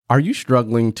Are you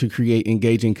struggling to create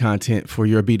engaging content for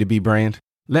your B2B brand?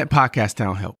 Let Podcast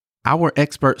Town help. Our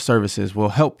expert services will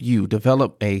help you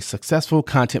develop a successful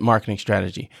content marketing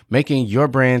strategy, making your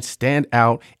brand stand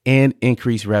out and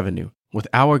increase revenue. With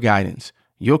our guidance,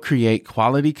 you'll create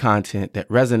quality content that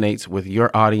resonates with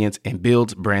your audience and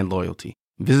builds brand loyalty.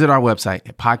 Visit our website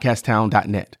at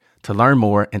podcasttown.net to learn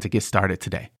more and to get started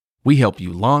today. We help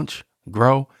you launch,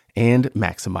 grow, and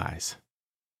maximize.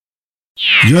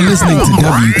 You're listening to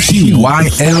WQYL-DB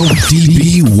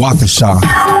Waukesha,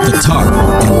 the talk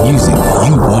and music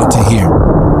you want to hear.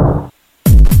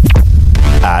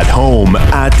 At home,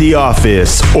 at the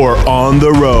office, or on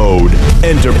the road.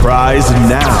 Enterprise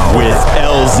Now with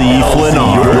LZ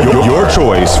Flannard. Your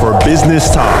choice for business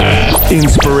talk.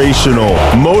 Inspirational,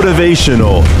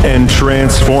 motivational, and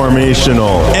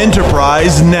transformational.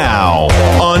 Enterprise Now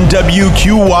on WQYL-DB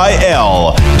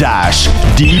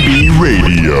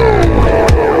Radio.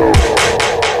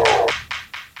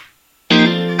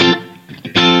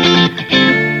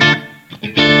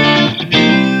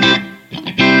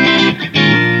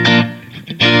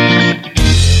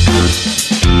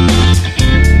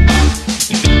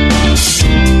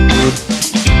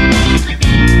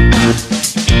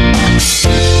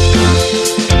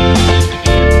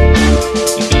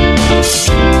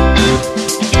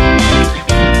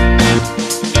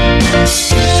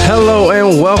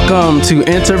 Welcome to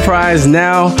Enterprise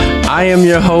Now. I am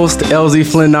your host, LZ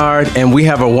Flannard, and we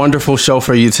have a wonderful show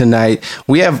for you tonight.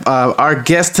 We have our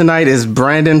guest tonight is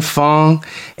Brandon Fong,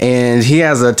 and he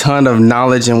has a ton of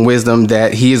knowledge and wisdom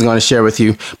that he is going to share with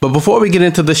you. But before we get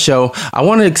into the show, I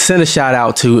want to send a shout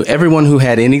out to everyone who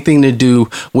had anything to do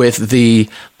with the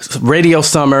Radio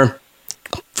Summer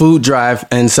food drive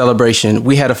and celebration.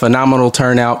 We had a phenomenal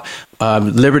turnout.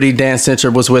 Liberty Dance Center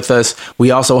was with us.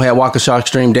 We also had Waukesha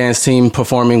Extreme Dance Team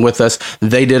performing with us.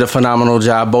 They did a phenomenal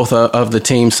job, both of the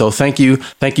teams. So thank you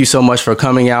so much for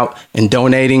coming out and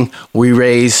donating. We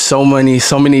raised so many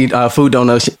food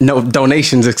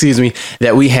donations,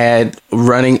 that we had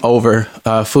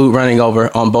food running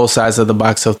over on both sides of the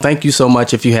box. So thank you so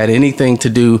much if you had anything to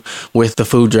do with the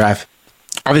food drive.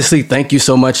 Obviously, thank you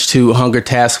so much to Hunger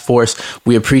Task Force.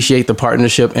 We appreciate the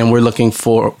partnership, and we're looking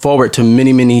forward to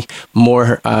many, many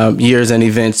more years and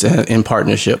events in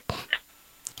partnership.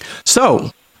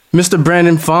 So, Mr.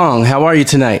 Brandon Fong, how are you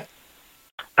tonight?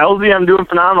 LZ, I'm doing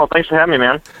phenomenal. Thanks for having me,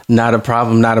 man. Not a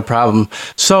problem.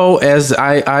 So, as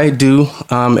I do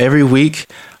every week,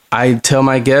 I tell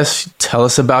my guests, tell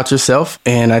us about yourself,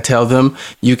 and I tell them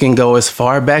you can go as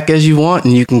far back as you want,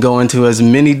 and you can go into as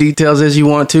many details as you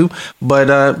want to, but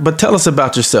tell us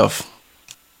about yourself.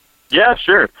 Yeah,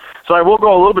 sure. So I will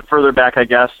go a little bit further back, I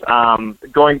guess,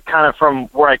 going kind of from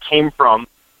where I came from.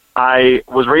 I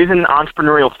was raised in an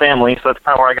entrepreneurial family, so that's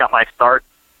kind of where I got my start.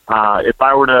 If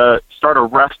I were to start a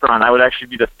restaurant, I would actually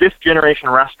be the fifth-generation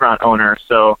restaurant owner,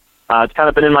 so it's kind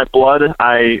of been in my blood.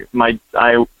 I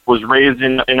was raised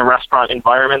in a restaurant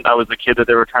environment. I was the kid that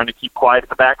they were trying to keep quiet in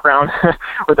the background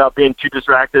without being too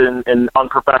distracted and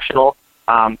unprofessional.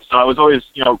 So I was always,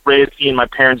 raised seeing my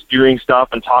parents doing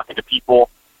stuff and talking to people.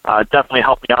 Definitely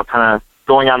helped me out kind of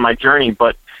going on my journey.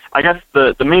 But I guess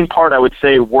the main part I would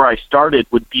say where I started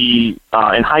would be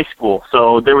in high school.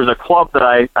 So there was a club that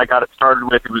I got it started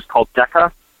with. It was called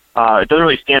DECA. It doesn't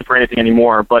really stand for anything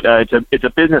anymore, but it's a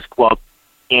business club.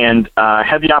 And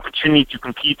had the opportunity to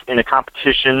compete in a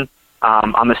competition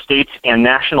on the state and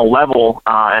national level.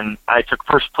 And I took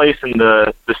first place in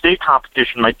the state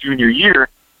competition my junior year.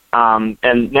 And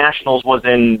nationals was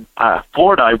in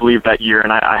Florida, I believe, that year.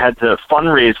 And I had to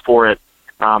fundraise for it.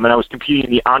 And I was competing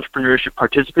in the entrepreneurship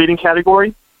participating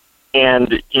category.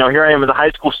 And, here I am as a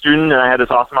high school student, and I had this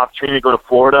awesome opportunity to go to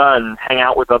Florida and hang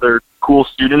out with other cool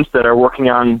students that are working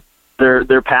on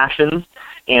their passions.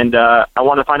 And I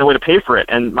wanted to find a way to pay for it.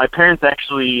 And my parents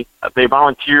actually, they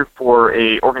volunteered for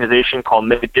a organization called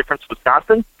Make a Difference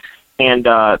Wisconsin. And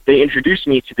they introduced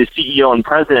me to the CEO and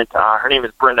president. Her name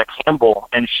is Brenda Campbell.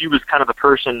 And she was kind of the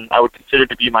person I would consider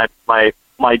to be my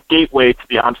gateway to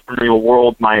the entrepreneurial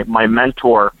world, my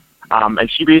mentor. And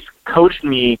she basically coached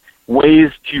me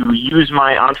ways to use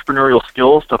my entrepreneurial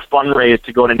skills to fundraise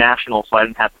to go to nationals so I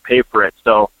didn't have to pay for it.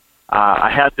 So I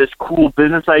had this cool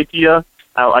business idea.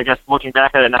 I guess looking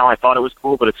back at it now, I thought it was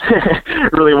cool, but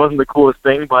it really wasn't the coolest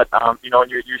thing. But, when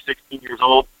you're 16 years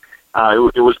old,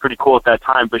 it was pretty cool at that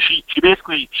time. But she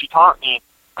taught me,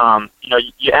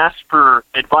 you ask for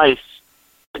advice.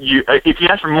 If you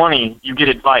ask for money, you get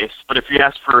advice. But if you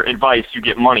ask for advice, you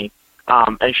get money.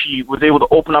 And she was able to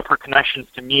open up her connections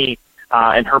to me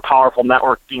and her powerful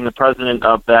network, being the president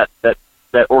of that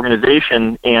that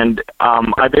organization, and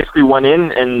I basically went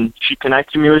in, and she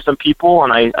connected me with some people,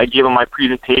 and I gave them my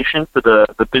presentation for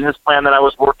the business plan that I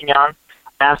was working on,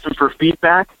 asked them for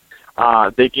feedback.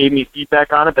 They gave me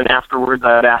feedback on it, then afterwards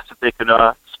I had asked if they could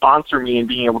sponsor me in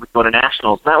being able to go to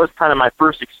nationals. And that was kind of my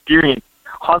first experience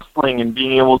hustling and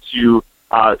being able to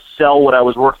sell what I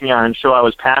was working on and show I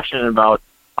was passionate about.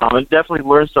 And definitely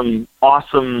learned some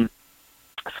awesome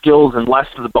skills and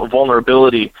lessons about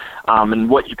vulnerability and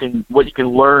what you can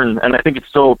learn. And I think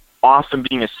it's so awesome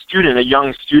being a student, a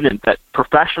young student, that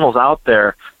professionals out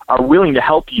there are willing to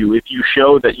help you if you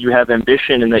show that you have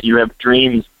ambition and that you have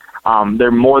dreams.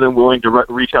 They're more than willing to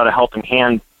reach out a helping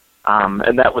hand.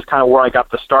 And that was kind of where I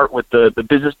got to start with the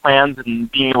business plans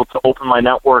and being able to open my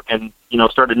network, and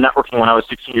started networking when I was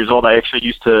 16 years old. I actually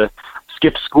used to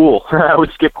skip school. I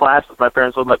would skip classes. My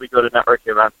parents would let me go to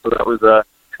networking events, so that was a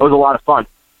lot of fun.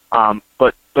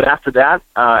 But after that,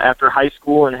 after high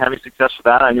school and having success with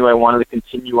that, I knew I wanted to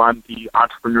continue on the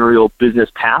entrepreneurial business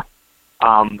path.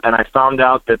 And I found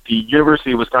out that the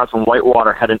University of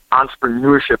Wisconsin-Whitewater had an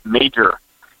entrepreneurship major.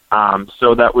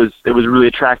 So it was really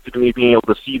attractive to me being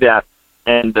able to see that.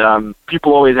 And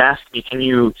people always ask me, can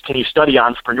you study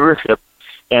entrepreneurship?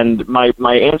 And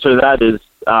my answer to that is,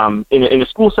 in a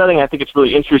school setting, I think it's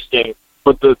really interesting.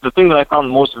 But the thing that I found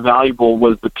most valuable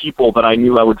was the people that I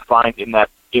knew I would find in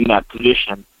that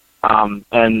position.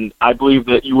 And I believe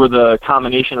that you were the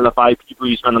combination of the 5 people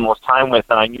you spend the most time with.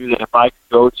 And I knew that if I could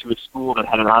go to a school that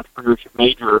had an entrepreneurship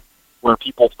major, where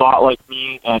people thought like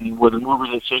me and were the movers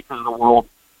and shakers of the world,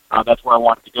 that's where I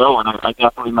wanted to go. And I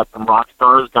definitely met some rock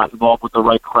stars, got involved with the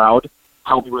right crowd,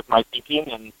 helped me with my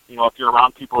thinking. And if you're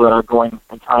around people that are going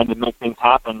and trying to make things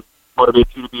happen,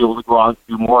 motivates you to be able to go out and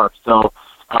do more. So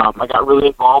I got really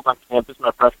involved on campus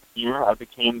my freshman year. I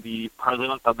became the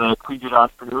president of the Collegiate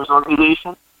Entrepreneurs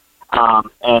Organization.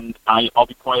 And I'll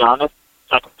be quite honest,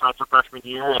 second semester freshman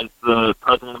year as the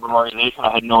president of an organization,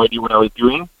 I had no idea what I was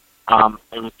doing.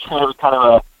 It was kind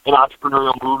of an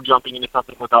entrepreneurial move, jumping into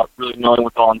something without really knowing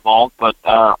what's all involved. But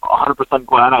 100%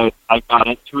 glad I got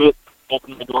into it,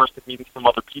 opened the doors to meeting some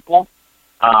other people.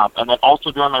 And then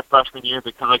also during my freshman year,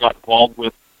 because I got involved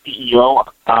with CEO,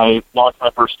 I launched my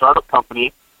first startup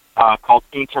company called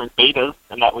Intern Betas,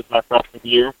 and that was my freshman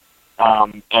year.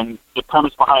 And the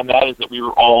premise behind that is that we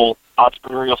were all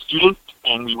entrepreneurial students,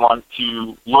 and we wanted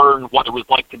to learn what it was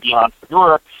like to be an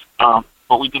entrepreneur,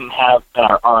 but we didn't have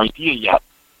our idea yet.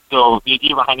 So the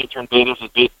idea behind Intern Betas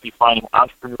is basically finding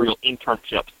entrepreneurial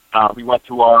internships. We went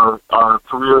to our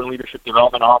career and leadership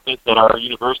development office at our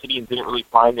university and didn't really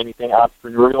find anything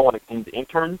entrepreneurial when it came to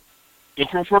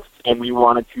internships, and we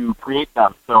wanted to create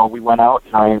them. So we went out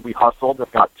and we hustled.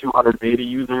 I've got 200 beta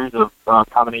users of a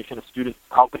combination of students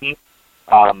and companies.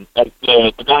 And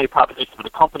the value proposition for the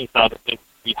company side of things,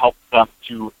 we helped them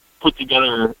to put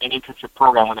together an internship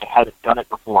program when they hadn't done it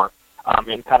before,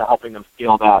 and kind of helping them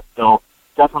scale that. So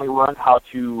definitely learned how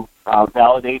to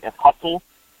validate and hustle,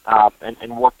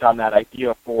 and worked on that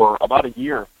idea for about a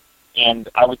year. And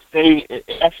I would say it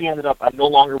actually ended up, I'm no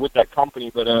longer with that company,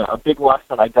 but a big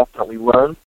lesson I definitely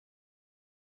learned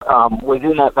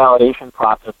within that validation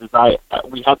process is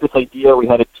we had this idea, we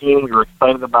had a team, we were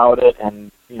excited about it,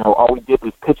 and all we did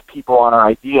was pitch people on our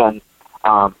idea.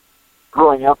 And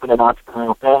growing up in an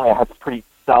entrepreneurial family, I had pretty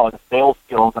solid sales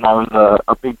skills, and I was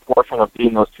a big portion of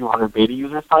getting those 200 beta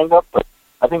users signed up. But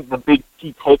I think the big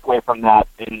key takeaway from that,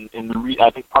 I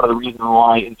think part of the reason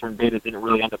why Intern Beta didn't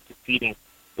really end up succeeding,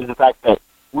 is the fact that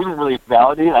we didn't really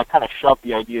validate it. I kind of shoved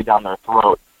the idea down their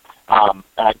throat, and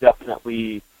I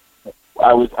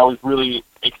was really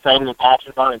excited and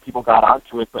passionate about it, and people got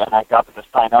onto it, and I got them to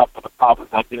sign up. But the problem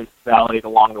is I didn't validate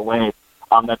along the way.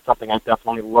 That's something I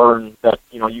definitely learned, that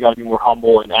you got to be more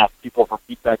humble and ask people for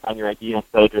feedback on your idea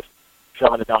instead of just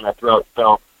shoving it down their throat.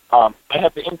 So I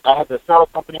had the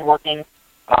startup company working,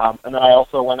 and then I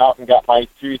also went out and got my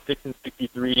Series 6 and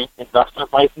 63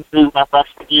 investment licenses my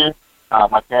freshman year.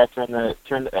 My parents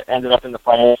ended up in the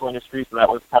financial industry, so that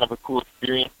was kind of a cool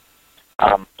experience.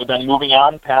 But then moving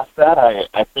on past that,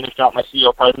 I finished out my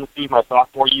CEO presidency my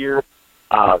sophomore year,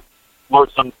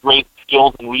 learned some great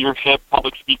skills in leadership,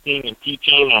 public speaking, and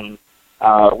teaching,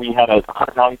 and we had a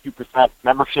 192%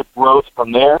 membership growth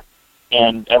from there,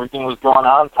 and everything was going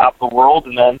on top of the world,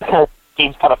 and then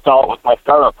things kind of fell out with my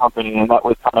startup company, and that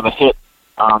was kind of a hit.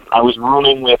 I was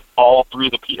rooming with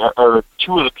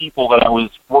two of the people that I was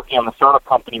working on the startup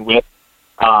company with,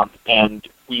 and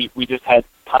we just had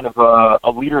kind of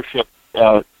a leadership,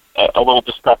 a little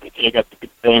discrepancy, I guess you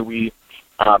could say. Me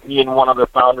and one other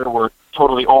founder were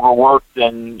totally overworked,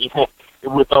 and we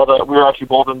were actually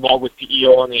both involved with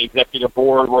CEO and the executive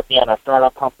board, working on our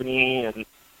startup company, and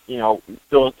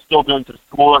still doing some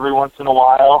school every once in a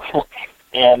while.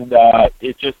 And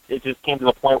it just came to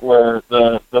the point where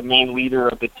the main leader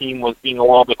of the team was being a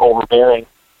little bit overbearing.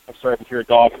 I'm sorry to hear a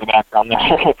dog in the background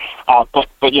there.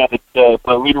 But yeah,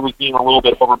 the leader was being a little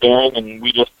bit overbearing, and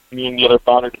me and the other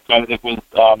founder decided it was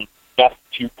best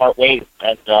to part ways,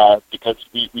 and because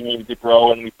we needed to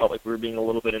grow, and we felt like we were being a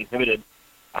little bit inhibited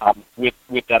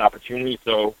with that opportunity.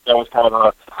 So that was kind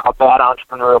of a bad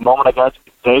entrepreneurial moment, I guess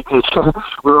you could say, because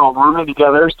we were all rooming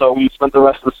together. So we spent the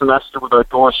rest of the semester with our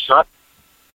doors shut,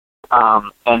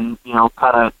 and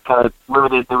kind of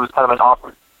limited. There was kind of an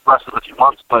awkward rest of the few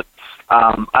months, but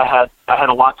I had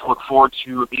a lot to look forward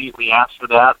to immediately after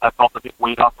that. I felt a big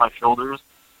weight off my shoulders,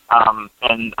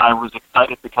 and I was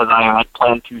excited because I had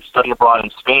planned to study abroad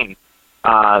in Spain,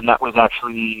 and that was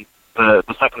actually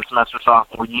the second semester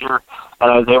sophomore year,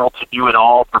 and I was able to do it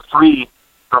all for free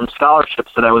from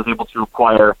scholarships that I was able to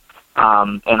acquire.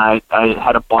 And I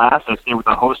had a blast. I stayed with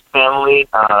a host family,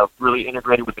 really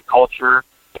integrated with the culture.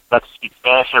 Got to speak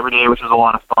Spanish every day, which was a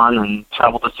lot of fun, and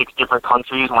traveled to 6 different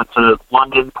countries. Went to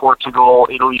London, Portugal,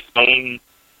 Italy, Spain,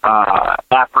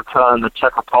 Africa, and the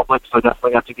Czech Republic, so I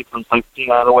definitely got to get some sightseeing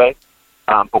out of the way.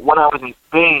 But when I was in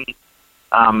Spain,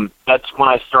 that's when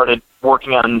I started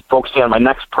working on focusing on my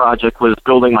next project, was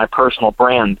building my personal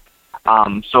brand.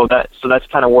 So that's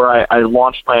kind of where I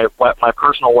launched my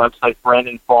personal website,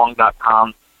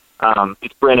 BrandonFong.com.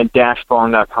 It's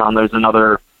Brandon-Fong.com. There's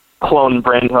another clone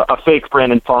brand, a fake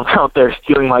Brandon Fong out there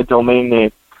stealing my domain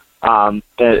name.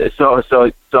 So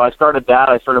I started that.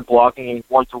 I started blogging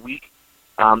once a week,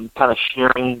 kind of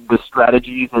sharing the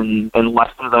strategies and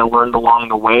lessons I learned along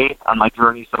the way on my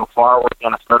journey so far, working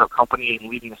on a startup company and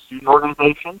leading a student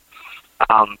organization.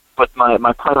 But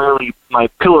my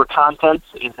pillar content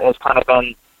has kind of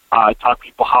been, I taught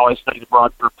people how I studied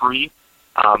abroad for free,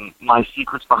 my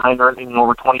secrets behind earning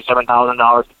over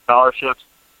 $27,000 in scholarships,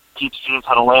 teach students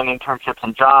how to land internships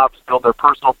and jobs, build their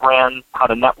personal brand, how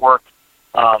to network,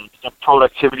 some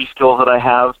productivity skills that I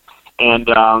have, and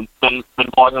been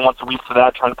blogging once a week for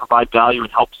that, trying to provide value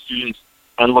and help students,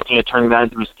 and looking at turning that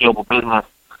into a scalable business.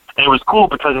 And it was cool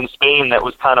because in Spain, that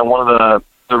was kind of one of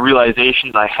the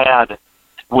realizations I had,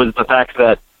 was the fact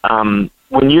that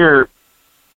when you're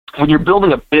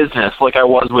building a business like I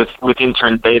was with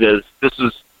Intern Betas, this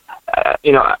was,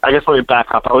 I guess let me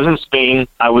back up. I was in Spain.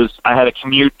 I had a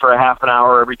commute for a half an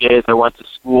hour every day as I went to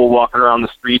school, walking around the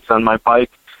streets on my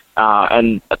bike,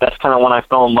 and that's kind of when I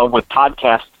fell in love with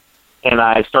podcasts, and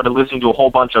I started listening to a whole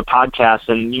bunch of podcasts.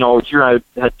 And here I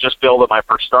had just built up my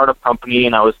first startup company,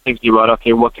 and I was thinking about,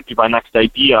 okay, what could be my next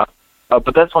idea?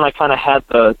 But that's when I kind of had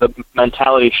the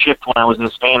mentality shift. When I was in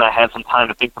Spain, I had some time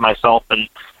to think to myself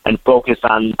and focus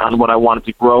on what I wanted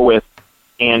to grow with.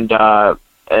 And that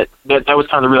was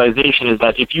kind of the realization, is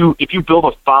that if you build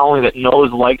a following that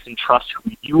knows, likes, and trusts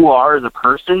who you are as a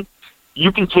person,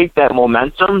 you can take that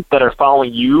momentum that are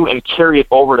following you and carry it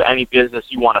over to any business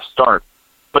you want to start.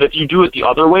 But if you do it the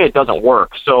other way, it doesn't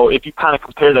work. So if you kind of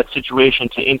compare that situation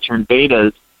to Intern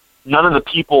Betas, none of the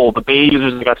people, the beta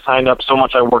users that got signed up so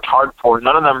much I worked hard for,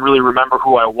 none of them really remember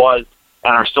who I was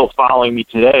and are still following me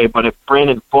today. But if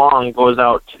Brandon Fong goes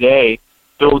out today,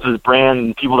 builds his brand,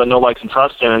 and people that know, likes, and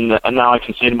trust him, and now I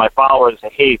can say to my followers,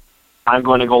 hey, I'm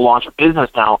going to go launch a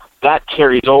business now, that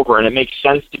carries over and it makes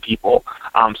sense to people.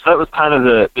 So that was kind of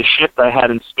the shift I had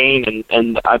in Spain,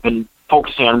 and I've been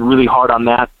focusing on really hard on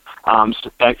that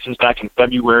since back in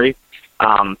February.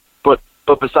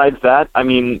 But besides that, I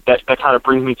mean, that kind of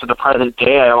brings me to the present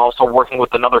day. I'm also working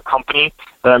with another company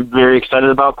that I'm very excited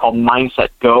about called Mindset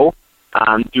Go.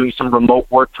 I'm doing some remote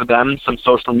work for them, some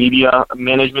social media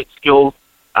management skills,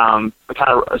 kind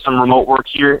of some remote work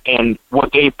here. And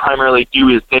what they primarily do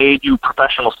is they do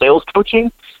professional sales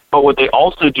coaching, but what they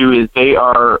also do is they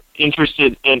are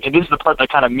interested in, and this is the part that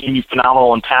kind of made me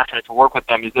phenomenal and passionate to work with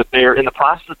them, is that they're in the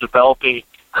process of developing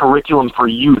curriculum for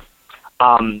youth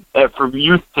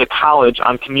to college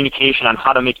on communication, on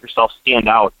how to make yourself stand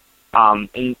out.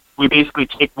 And we basically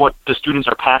take what the students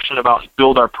are passionate about and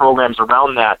build our programs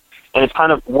around that. And it's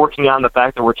kind of working on the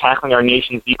fact that we're tackling our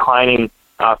nation's declining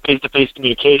face-to-face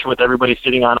communication with everybody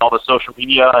sitting on all the social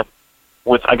media,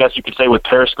 with, I guess you could say, with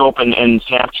Periscope and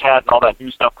Snapchat and all that new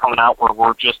stuff coming out, where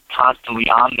we're just constantly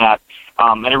on that.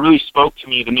 And it really spoke to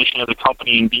me, the mission of the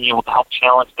company, and being able to help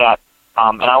challenge that.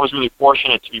 And I was really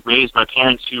fortunate to be raised by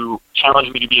parents who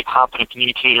challenged me to be a confident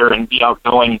communicator and be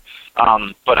outgoing.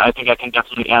 But I think I can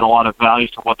definitely add a lot of value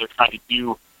to what they're trying to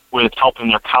do with helping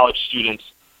their college students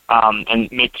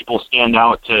and make people stand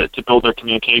out to build their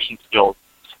communication skills.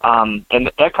 And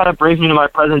that kind of brings me to my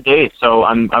present day. So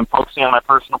I'm focusing on my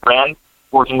personal brand,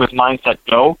 working with Mindset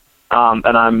Go,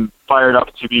 and I'm fired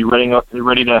up to be ready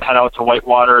to head out to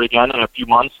Whitewater again in a few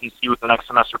months and see what the next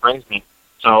semester brings me.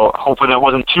 So hopefully that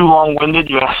wasn't too long-winded.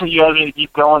 You asked me to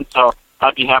keep going, so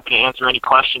I'd be happy to answer any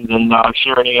questions and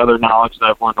share any other knowledge that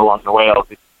I've learned along the way.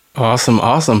 Awesome.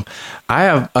 I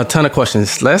have a ton of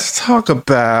questions. Let's talk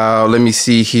about, let me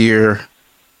see here.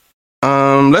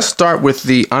 Let's start with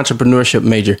the entrepreneurship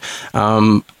major.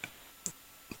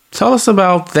 Tell us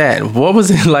about that. What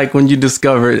was it like when you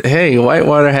discovered, hey,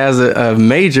 Whitewater has a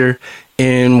major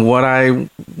in what I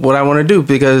want to do?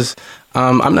 Because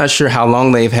I'm not sure how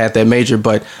long they've had that major,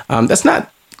 but that's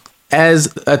not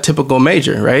as a typical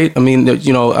major, right? I mean, a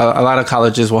lot of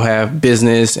colleges will have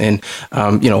business and,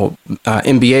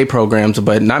 MBA programs,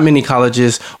 but not many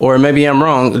colleges, or maybe I'm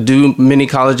wrong, do many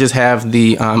colleges have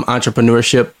the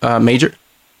entrepreneurship major?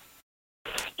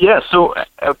 Yeah, so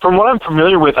from what I'm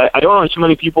familiar with, I don't know too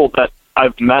many people that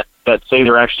I've met that say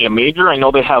they're actually a major. I know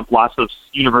they have lots of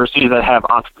universities that have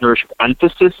entrepreneurship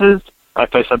emphases.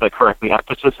 If I said that correctly,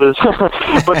 emphases.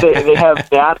 But they have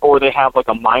that, or they have like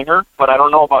a minor, but I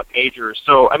don't know about majors.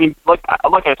 So, I mean, like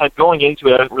I said, going into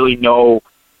it, I didn't really know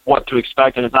what to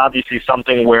expect, and it's obviously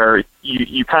something where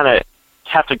you kind of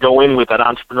have to go in with that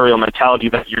entrepreneurial mentality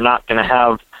that you're not going to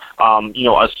have,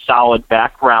 a solid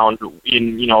background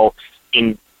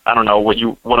in I don't know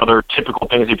what other typical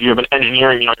things. If you have an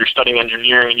engineering, you're studying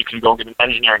engineering, you can go get an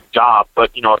engineering job. But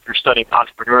if you're studying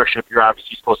entrepreneurship, you're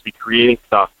obviously supposed to be creating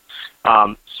stuff.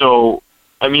 So,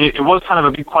 I mean, it was kind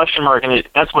of a big question mark, and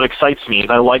that's what excites me. Is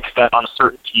I like that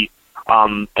uncertainty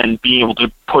and being able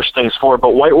to push things forward.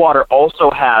 But Whitewater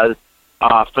also has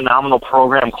a phenomenal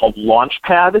program called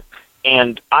Launchpad,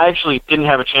 and I actually didn't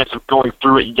have a chance of going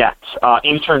through it yet.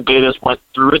 Intern Betas went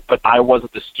through it, but I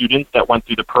wasn't the student that went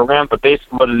through the program. But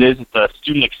basically what it is, it's a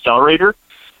student accelerator,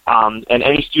 and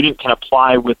any student can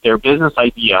apply with their business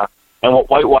idea. And what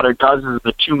Whitewater does is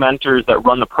the two mentors that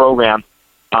run the program,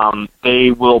 they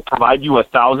will provide you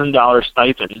 $1,000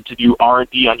 stipend to do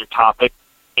R&D on your topic.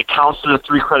 It counts as a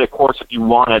 3-credit course if you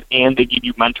want it, and they give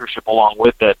you mentorship along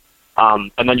with it.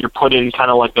 And then you're put in kind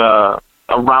of like a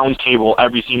round table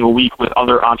every single week with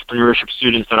other entrepreneurship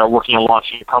students that are working on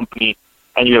launching a company,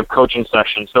 and you have coaching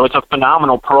sessions. So it's a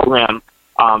phenomenal program.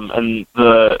 And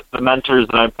the mentors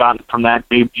that I've gotten from that,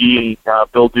 Dave G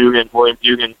and Bill Dugan, William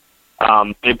Dugan,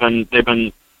 they've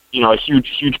been a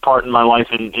huge part in my life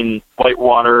in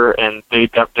Whitewater, and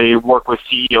they work with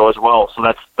CEO as well. So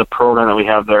that's the program that we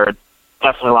have there.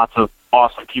 Definitely lots of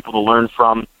awesome people to learn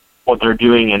from what they're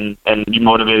doing and be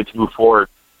motivated to move forward.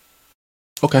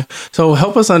 Okay. So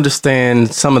help us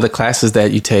understand some of the classes that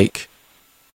you take.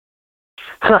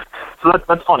 So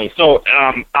that's funny. So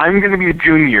I'm going to be a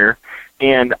junior,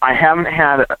 and I've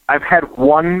had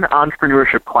one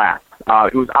entrepreneurship class.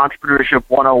 It was Entrepreneurship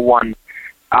 101.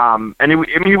 And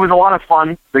it was a lot of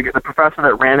fun. The professor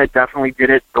that ran it definitely did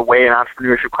it the way an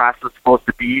entrepreneurship class is supposed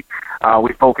to be.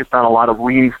 We focused on a lot of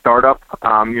lean startup,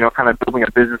 kind of building a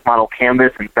business model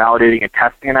canvas and validating and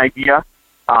testing an idea.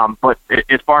 But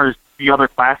as far as the other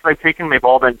classes I've taken, they've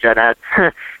all been gen ed.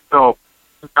 So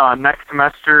next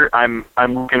semester, I'm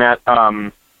looking at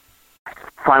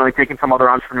finally taking some other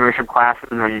entrepreneurship classes,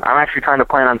 and I'm actually trying to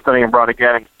plan on studying abroad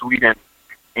again in Sweden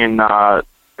in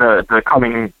the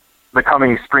coming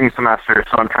spring semester.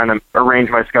 So I'm trying to arrange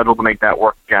my schedule to make that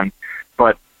work again.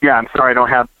 But yeah, I'm sorry I don't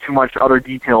have too much other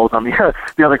details on the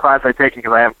other class I've taken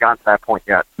because I haven't gotten to that point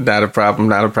yet. Not a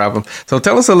problem. So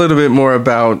tell us a little bit more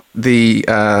about the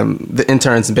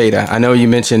interns beta. I know you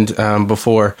mentioned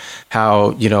before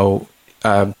how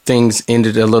things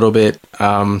ended a little bit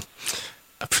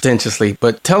pretentiously,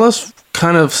 but tell us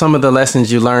kind of some of the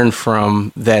lessons you learned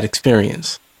from that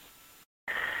experience.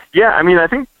 Yeah, I mean, I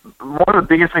think one of the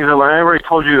biggest things I learned,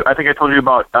 I think I told you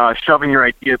about shoving your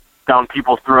idea down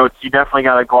people's throats. You definitely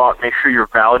got to go out and make sure you're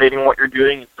validating what you're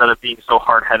doing instead of being so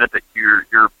hard-headed that you're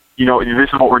this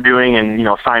is what we're doing and,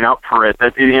 sign up for it.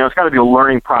 That, it's got to be a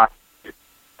learning process.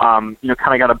 Kind of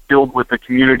got to build with the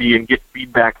community and get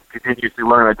feedback and continuously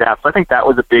learn and adapt. So I think that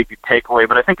was a big takeaway.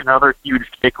 But I think another huge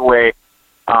takeaway,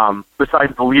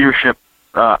 besides the leadership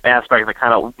aspect that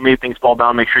kind of made things fall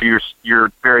down, make sure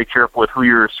you're very careful with who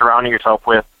you're surrounding yourself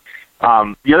with.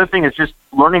 The other thing is just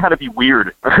learning how to be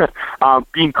weird,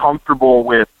 being comfortable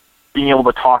with being able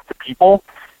to talk to people.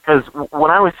 Because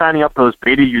when I was signing up those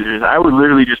beta users, I would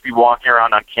literally just be walking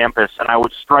around on campus, and I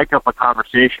would strike up a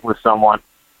conversation with someone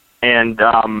and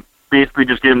basically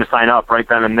just get them to sign up right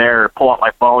then and there, pull out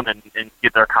my phone and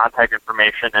get their contact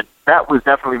information. And that was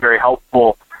definitely very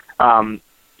helpful. I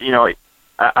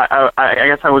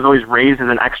guess I was always raised as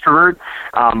an extrovert,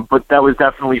 but that was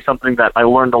definitely something that I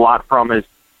learned a lot from is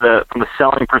from the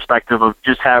selling perspective of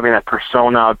just having that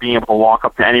persona, being able to walk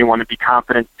up to anyone and be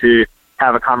confident to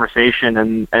have a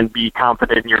conversation and be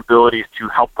confident in your abilities to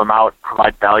help them out,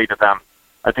 provide value to them.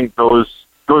 I think those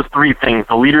three things: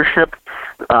 the leadership,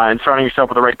 and surrounding yourself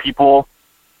with the right people,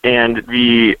 and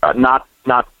the not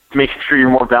making sure you're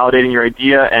more validating your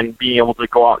idea, and being able to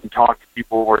go out and talk to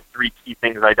people were three key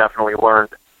things I definitely learned.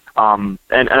 And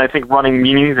I think running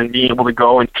meetings and being able to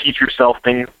go and teach yourself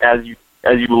things as you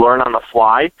learn on the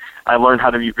fly. I learned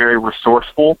how to be very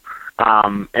resourceful,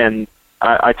 and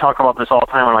I talk about this all the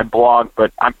time on my blog.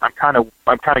 But I'm kind of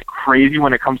crazy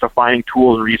when it comes to finding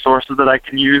tools and resources that I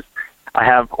can use. I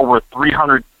have over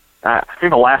 300. I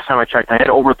think the last time I checked, I had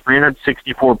over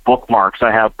 364 bookmarks.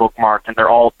 I have bookmarked, and they're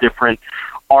all different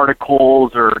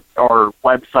articles or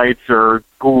websites or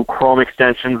Google Chrome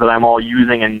extensions that I'm all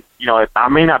using. And I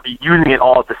may not be using it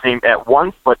all at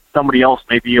once, but somebody else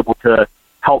may be able to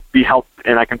be helped,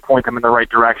 and I can point them in the right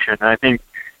direction. And I think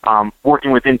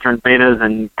working with intern betas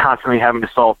and constantly having to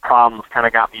solve problems kind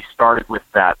of got me started with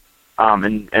that,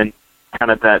 and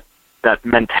kind of that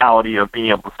mentality of being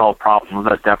able to solve problems.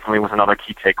 That definitely was another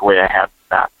key takeaway I had with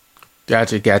that.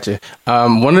 Gotcha.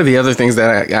 One of the other things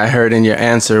that I heard in your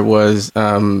answer was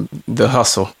the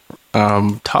hustle.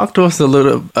 Talk to us a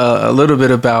little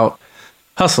bit about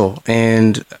hustle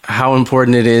and how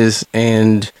important it is,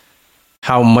 and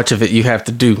how much of it you have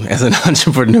to do as an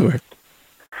entrepreneur.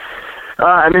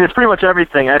 It's pretty much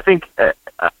everything. I think.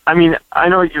 I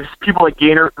know people like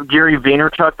Gary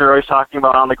Vaynerchuk. They're always talking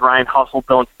about on the grind, hustle,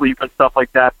 don't sleep, and stuff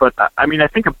like that. But I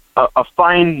think a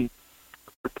fine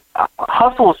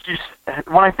hustle is just,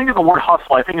 when I think of the word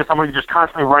hustle, I think of somebody just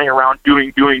constantly running around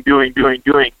doing,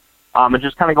 and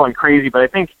just kind of going crazy. But I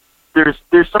think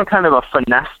there's some kind of a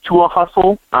finesse to a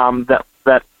hustle that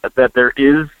there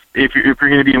is. If you're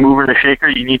going to be a mover and a shaker,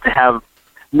 you need to have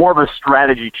more of a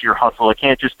strategy to your hustle. It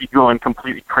can't just be going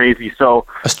completely crazy. So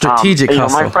a strategic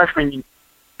hustle. My freshman,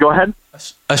 go ahead.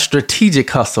 A strategic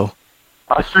hustle.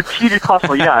 A strategic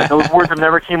hustle. Yeah, those words have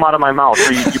never came out of my mouth,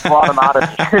 so you brought them out of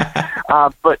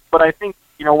me. But I think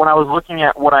when I was looking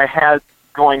at what I had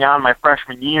going on my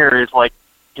freshman year, is like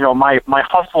my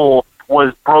hustle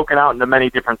was broken out into many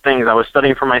different things. I was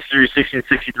studying for my Series 60 and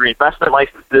 63 investment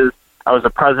licenses. I was the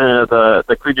president of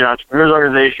the Collegiate Entrepreneurs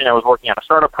Organization. I was working at a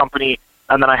startup company.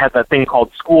 And then I had that thing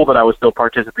called school that I was still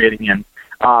participating in,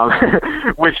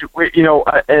 which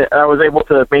I was able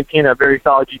to maintain a very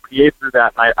solid GPA through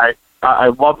that. And I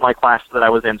loved my classes that I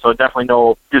was in, so definitely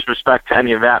no disrespect to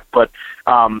any of that. But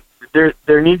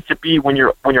there needs to be, when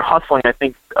you're hustling, I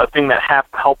think a thing that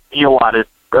helped me a lot is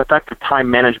effective time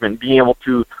management, being able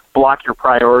to block your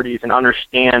priorities and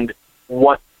understand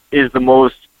what is the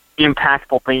most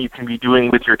impactful thing you can be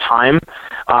doing with your time,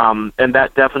 and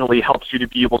that definitely helps you to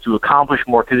be able to accomplish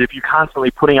more. Because if you're constantly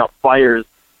putting out fires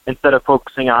instead of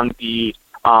focusing on the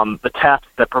tasks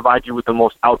that provide you with the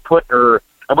most output, or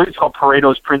I believe it's called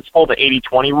Pareto's principle, the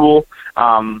 80-20 rule.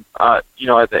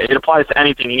 It applies to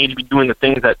anything. You need to be doing the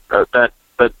things that the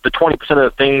 20% of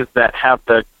the things that have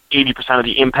the 80% of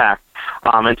the impact.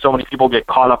 And so many people get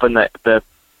caught up in the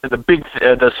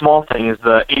small things,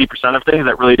 the 80% of things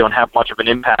that really don't have much of an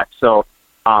impact. So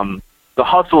the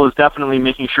hustle is definitely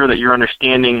making sure that you're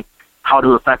understanding how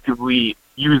to effectively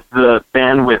use the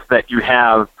bandwidth that you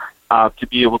have to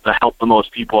be able to help the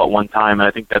most people at one time. And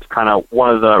I think that's kind of one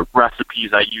of the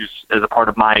recipes I use as a part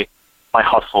of my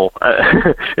hustle,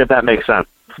 if that makes sense.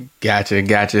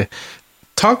 Gotcha.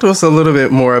 Talk to us a little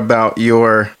bit more about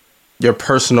your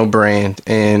personal brand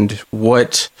and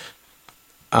what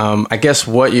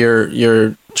what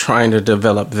you're trying to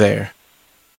develop there.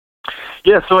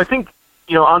 Yeah, so I think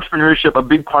entrepreneurship, a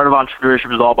big part of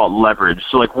entrepreneurship is all about leverage.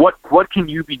 So like what can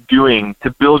you be doing to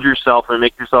build yourself and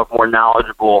make yourself more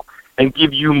knowledgeable and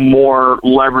give you more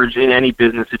leverage in any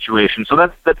business situation. So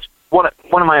that's one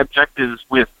of my objectives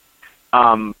with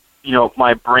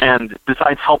my brand,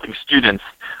 besides helping students,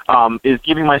 is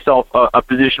giving myself a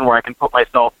position where I can put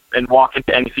myself and walk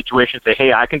into any situation and say,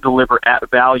 hey, I can deliver at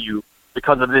value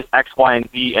because of this X, Y, and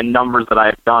Z and numbers that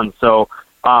I've done. So,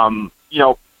 one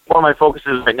of my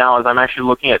focuses right now is I'm actually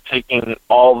looking at taking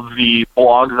all the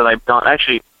blogs that I've done.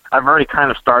 Actually, I've already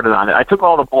kind of started on it. I took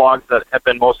all the blogs that have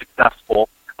been most successful,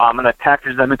 and I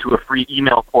packaged them into a free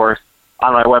email course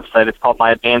on my website. It's called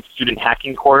my Advanced Student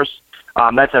Hacking Course.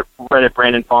 That's at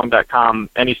brandonfong.com.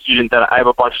 Any student I have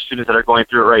a bunch of students that are going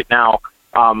through it right now.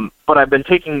 But I've been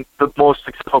taking the most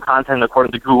successful content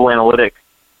according to Google Analytics,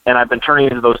 and I've been turning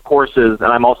it into those courses,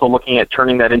 and I'm also looking at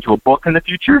turning that into a book in the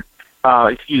future.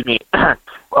 A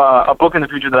book in the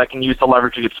future that I can use to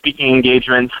leverage to get speaking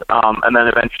engagements, and then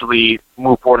eventually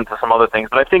move forward into some other things.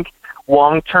 But I think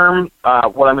long term,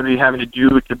 what I'm going to be having to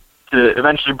do to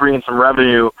eventually bring in some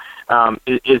revenue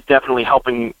is definitely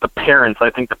helping the parents. I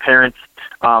think the parents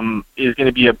is going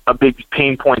to be a big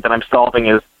pain point that I'm solving.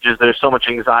 Is just there's so much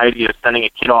anxiety of sending a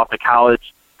kid off to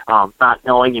college, not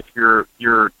knowing if your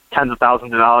tens of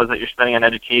thousands of dollars that you're spending on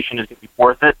education is going to be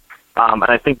worth it. And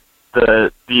I think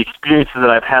the experiences that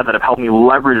I've had that have helped me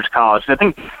leverage college. I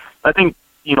think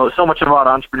so much about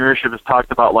entrepreneurship is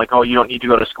talked about like, oh, you don't need to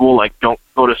go to school. Like, don't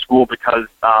go to school because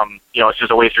it's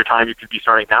just a waste of your time. You could be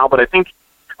starting now. But I think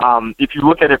if you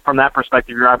look at it from that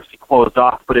perspective, you're obviously closed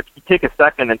off. But if you take a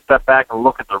second and step back and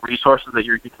look at the resources that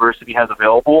your university has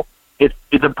available, it's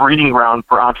a breeding ground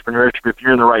for entrepreneurship if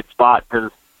you're in the right spot.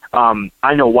 Because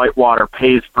I know Whitewater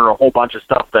pays for a whole bunch of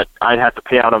stuff that I'd have to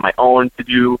pay out on my own to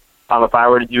do. If I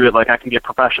were to do it, like I can get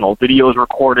professional videos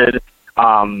recorded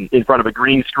in front of a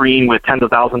green screen with tens of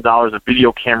thousands of dollars of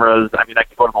video cameras. I mean, I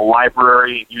can go to the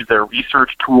library and use their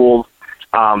research tools,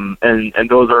 and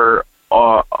those are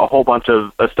a whole bunch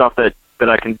of stuff that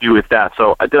I can do with that.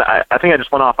 So I think I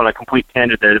just went off on a complete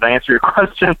tangent there. Did I answer your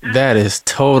question? That is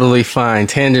totally fine.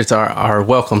 Tangents are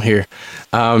welcome here.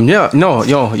 You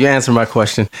answered my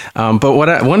question. But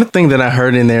one thing that I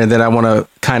heard in there that I want to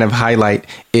kind of highlight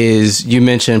is you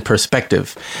mentioned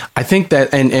perspective. I think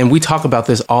that, and we talk about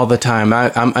this all the time.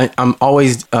 I'm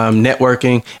always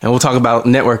networking, and we'll talk about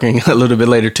networking a little bit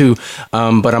later too.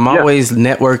 But I'm always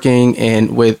networking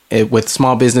and with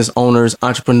small business owners,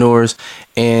 entrepreneurs,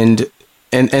 and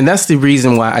that's the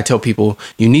reason why I tell people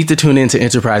you need to tune into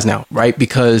Enterprise Now, right?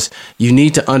 Because you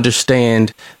need to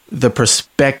understand the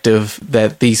perspective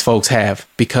that these folks have.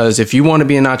 Because if you want to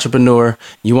be an entrepreneur,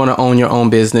 you want to own your own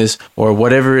business or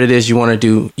whatever it is you want to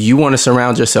do, you want to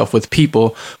surround yourself with people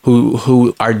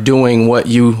who are doing what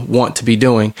you want to be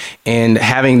doing. And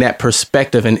having that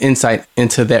perspective and insight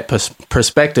into that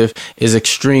perspective is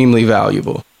extremely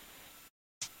valuable.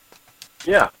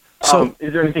 Yeah. So,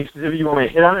 is there anything specific you want me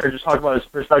to hit on, or just talk about his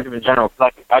perspective in general?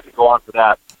 Because I could go on for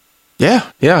that.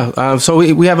 Yeah. So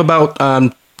we have about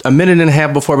a minute and a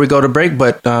half before we go to break,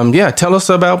 but tell us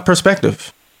about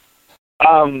perspective.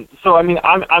 So I mean,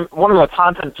 I'm one of the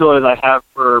content pillars I have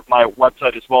for my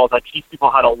website as well is I teach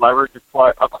people how to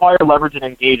acquire, leverage, and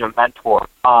engage a mentor.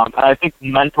 And I think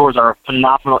mentors are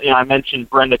phenomenal. I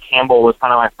mentioned Brenda Campbell was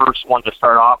kind of my first one to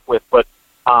start off with, but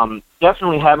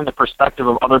definitely having the perspective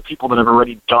of other people that have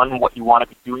already done what you want to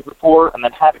be doing before, and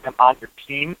then having them on your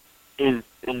team is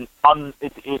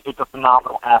it's a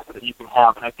phenomenal asset that you can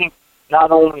have. And I think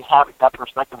not only having that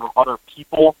perspective of other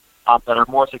people that are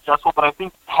more successful, but I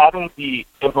think having the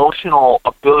emotional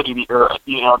ability, there's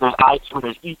IQ,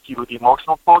 there's EQ, the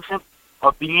emotional quotient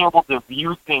of being able to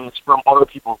view things from other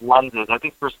people's lenses. I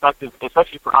think perspective,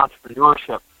 especially for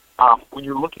entrepreneurship, when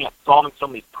you're looking at solving some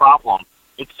of these problems,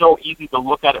 it's so easy to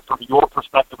look at it from your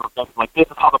perspective of things like this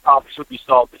is how the problem should be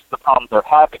solved, this is the problem they're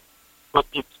having. But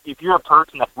if you're a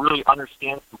person that really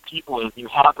understands who people is, you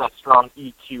have that strong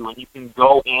EQ and you can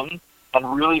go in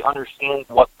and really understand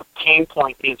what the pain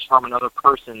point is from another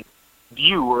person's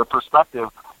view or perspective,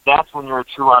 that's when you're a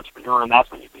true entrepreneur and that's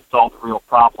when you can solve the real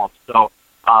problems. So,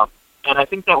 and I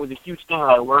think that was a huge thing that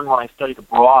I learned when I studied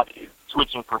abroad is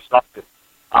switching perspective.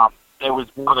 It was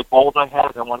one of the goals I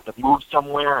had. I wanted to move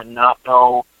somewhere and not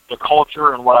know the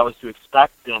culture and what I was to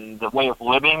expect and the way of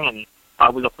living. And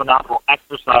it was a phenomenal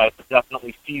exercise to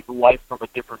definitely see the life from a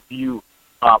different view.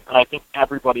 And I think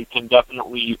everybody can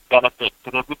definitely benefit.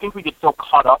 Because I think we get so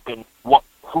caught up in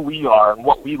who we are and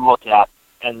what we look at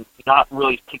and not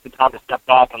really take the time to step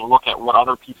back and look at what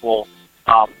other people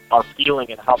are feeling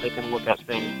and how they can look at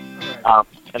things.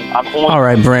 All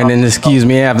right, Brandon, excuse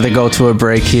me, I have to go to a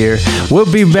break here. We'll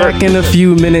be back in a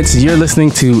few minutes. You're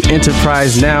listening to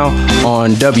Enterprise Now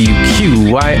on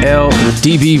WQYL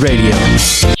DB Radio.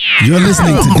 You're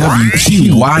listening to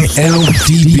WQYL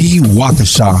DB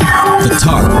Waukesha, the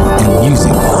talk and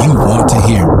music you want to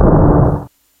hear.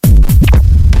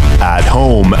 At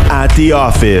home, at the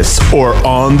office, or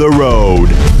on the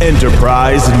road.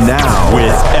 Enterprise Now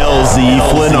with LZ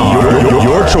Flinard.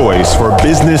 Your choice for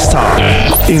business talk.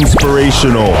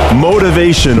 Inspirational,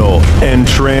 motivational, and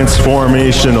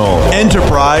transformational.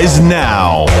 Enterprise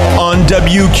Now on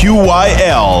WQYL-DB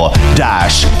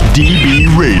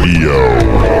Radio.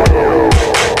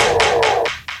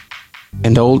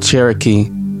 And old Cherokee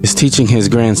is teaching his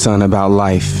grandson about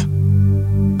life.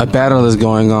 A battle is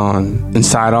going on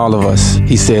inside all of us,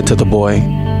 he said to the boy.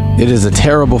 It is a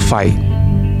terrible fight,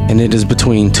 and it is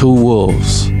between two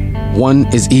wolves. One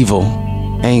is evil,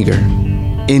 anger,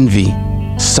 envy,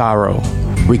 sorrow,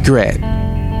 regret,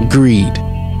 greed,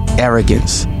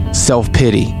 arrogance,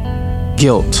 self-pity,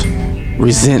 guilt,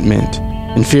 resentment,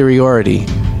 inferiority,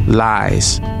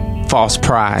 lies, false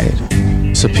pride,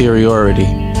 superiority,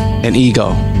 and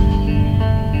ego.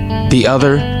 The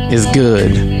other is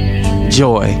good,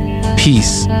 joy,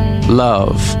 peace,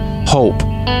 love, hope,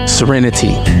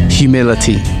 serenity,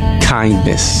 humility,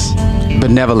 kindness,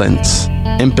 benevolence,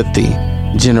 empathy,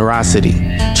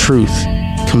 generosity, truth,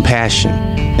 compassion,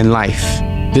 and life.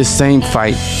 This same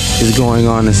fight is going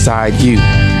on inside you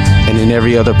and in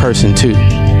every other person too.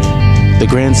 The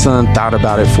grandson thought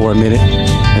about it for a minute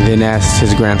and then asked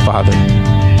his grandfather,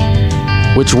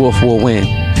 "Which wolf will win?"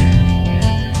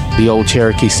 The old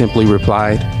Cherokee simply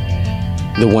replied,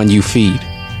 "The one you feed."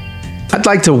 I'd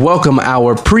like to welcome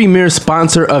our premier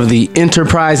sponsor of the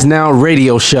Enterprise Now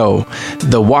radio show,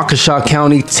 the Waukesha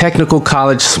County Technical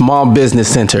College Small Business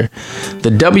Center.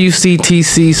 The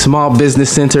WCTC Small Business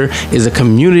Center is a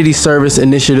community service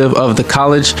initiative of the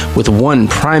college with one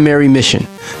primary mission: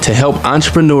 to help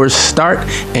entrepreneurs start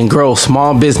and grow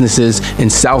small businesses in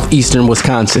southeastern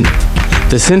Wisconsin.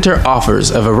 The center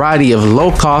offers a variety of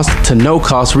low-cost to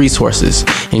no-cost resources,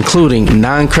 including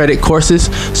non-credit courses,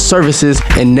 services,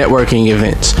 and networking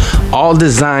events, all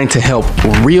designed to help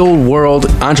real-world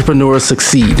entrepreneurs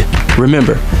succeed.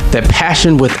 Remember that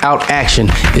passion without action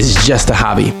is just a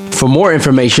hobby. For more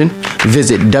information,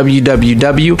 visit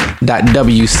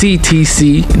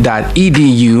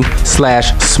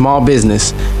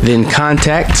www.wctc.edu/smallbusiness, then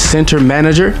contact Center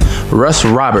Manager Russ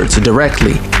Roberts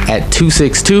directly at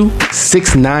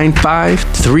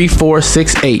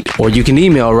 262-695-3468, or you can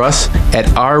email Russ at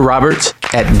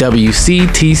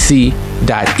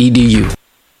rroberts@wctc.edu.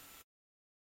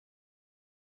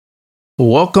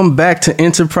 Welcome back to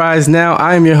Enterprise Now.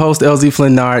 I am your host, LZ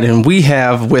Flenard, and we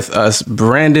have with us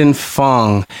Brandon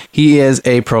Fong. He is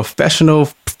a professional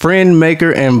friend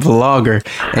maker and vlogger,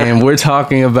 and we're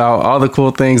talking about all the cool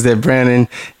things that Brandon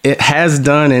has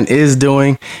done and is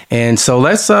doing. And so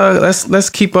let's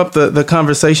keep up the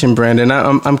conversation, Brandon.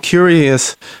 I'm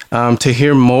curious to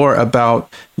hear more about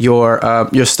your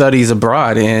studies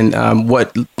abroad and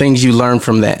what things you learned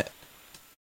from that.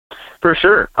 For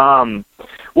sure.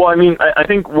 Well, I mean, I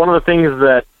think one of the things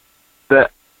that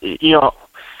you know,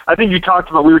 I think we were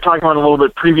talking about in a little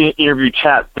bit previous interview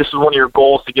chat. This is one of your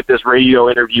goals, to get this radio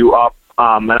interview up,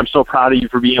 and I'm so proud of you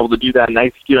for being able to do that and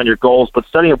execute on your goals. But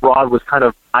studying abroad was kind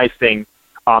of my thing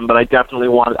that I definitely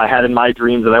I had in my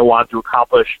dreams that I wanted to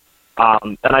accomplish.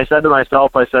 And I said to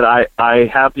myself, I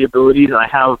have the abilities, and I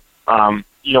have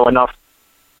enough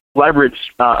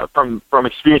leverage from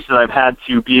experience that I've had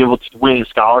to be able to win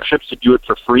scholarships to do it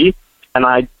for free. And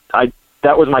I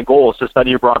that was my goal, is to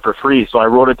study abroad for free. So I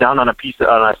wrote it down on a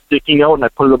sticky note, and I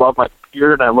put it above my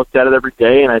computer, and I looked at it every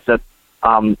day, and I said,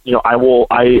 I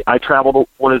traveled.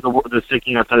 What is the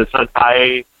sticky note? It said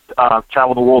I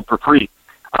travel the world for free.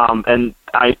 And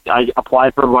I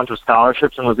applied for a bunch of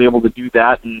scholarships and was able to do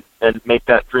that and make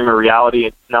that dream a reality.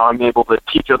 And now I'm able to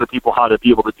teach other people how to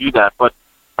be able to do that. But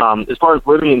as far as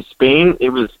living in Spain, it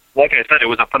was, like I said, it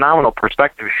was a phenomenal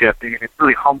perspective shift. And it's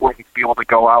really humbling to be able to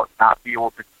go out and not be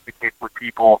able to communicate with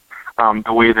people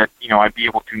the way that, I'd be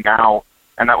able to now.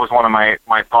 And that was one of my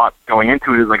thoughts going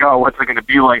into it, is like, oh, what's it going to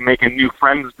be like making new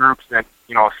friends groups and,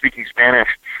 speaking Spanish.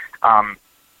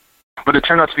 But it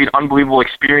turned out to be an unbelievable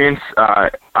experience.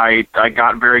 I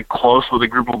got very close with a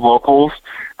group of locals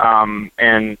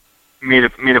and made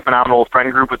a phenomenal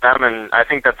friend group with them. And I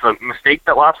think that's a mistake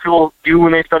that lots of people do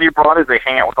when they study abroad, is they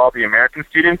hang out with all the American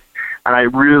students. And I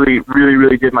really, really,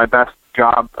 really did my best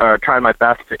job, tried my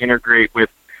best to integrate with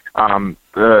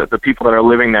the people that are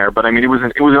living there. But I mean, it was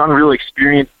an unreal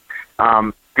experience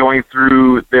going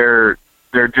through their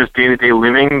just day-to-day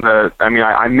living.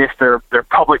 I missed their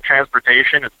public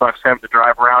transportation. It sucks having to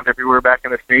drive around everywhere back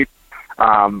in the States.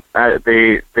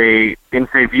 They in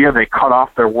Sevilla, they cut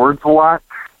off their words a lot.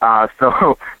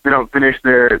 So they don't finish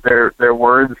their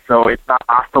words. So it's not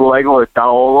hasta luego, it's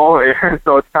hasta.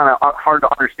 So it's kind of hard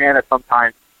to understand it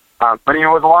sometimes. But it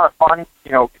was a lot of fun,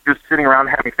 just sitting around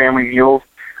having family meals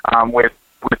with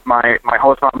my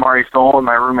host, Marisol, and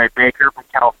my roommate Baker from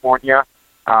California.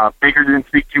 Baker didn't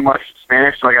speak too much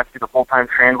Spanish, so I got to be the full-time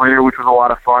translator, which was a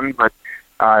lot of fun. But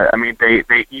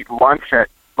they eat lunch at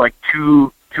like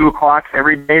 2 o'clock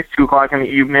every day, 2 o'clock in the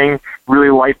evening, really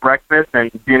light breakfast,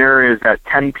 and dinner is at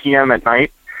 10 p.m. at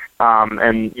night.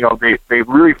 They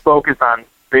really focus on,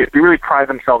 they really pride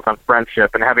themselves on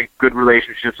friendship and having good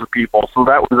relationships with people. So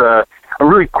that was a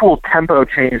really cool tempo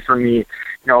change for me,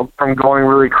 from going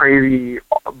really crazy,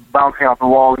 bouncing off the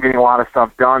wall, getting a lot of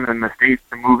stuff done in the States,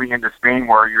 to moving into Spain,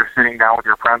 where you're sitting down with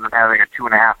your friends and having a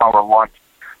 2.5-hour lunch,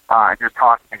 just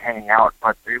talking and hanging out.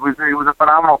 But it was a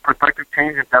phenomenal perspective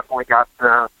change, and definitely got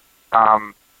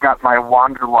my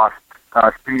wanderlust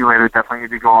stimulated. Definitely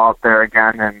need to go out there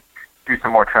again and do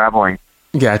some more traveling.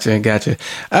 Gotcha.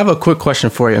 I have a quick question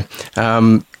for you.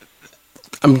 I'm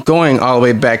going all the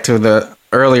way back to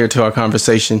earlier to our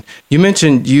conversation. You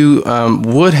mentioned you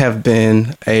would have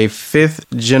been a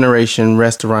 5th generation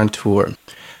restaurateur.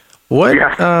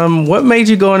 What made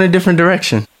you go in a different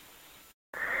direction?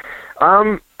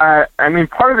 I mean,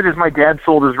 part of it is my dad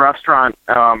sold his restaurant.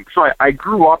 So I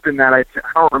grew up in that. I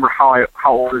don't remember how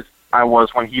old I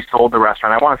was when he sold the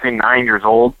restaurant. I want to say 9 years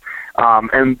old.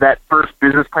 And that first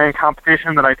business plan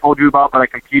competition that I told you about that I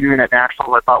competed in at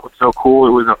Nationals, I thought was so cool.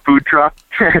 It was a food truck.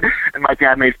 And my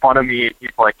dad made fun of me. He's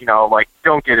like,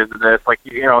 don't get into this.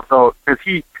 So because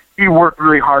he worked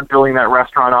really hard building that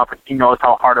restaurant up, and he knows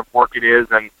how hard of work it is.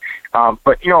 And,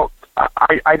 but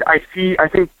I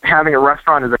think having a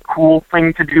restaurant is a cool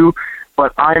thing to do,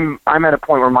 but I'm at a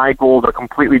point where my goals are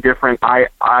completely different. I'm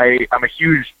a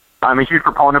huge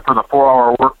proponent for the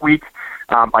 4-hour work week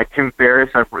by Tim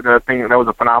Ferriss. That was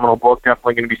a phenomenal book.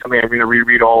 Definitely going to be something I'm going to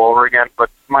reread all over again. But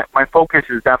my focus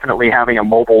is definitely having a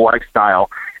mobile lifestyle.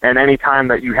 And any time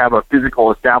that you have a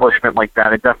physical establishment like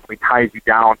that, it definitely ties you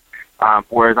down.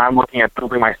 Whereas I'm looking at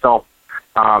building myself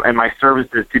and my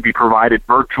services to be provided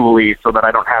virtually so that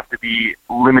I don't have to be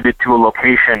limited to a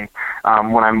location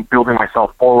when I'm building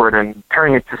myself forward, and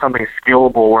turning it to something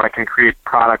scalable where I can create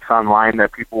products online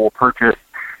that people will purchase,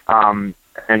 and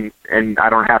I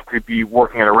don't have to be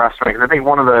working at a restaurant. Because I think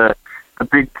one of the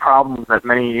big problems that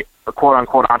many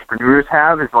quote-unquote entrepreneurs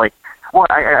have is I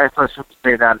shouldn't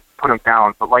say that, put them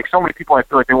down, but so many people, I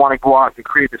feel like they want to go out and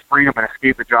create this freedom and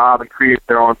escape a job and create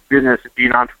their own business and be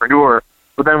an entrepreneur.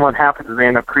 But then what happens is they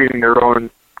end up creating their own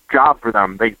job for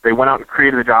them. They went out and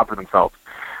created a job for themselves.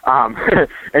 And,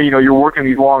 you're working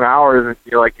these long hours, and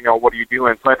you're like, what are you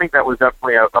doing? So I think that was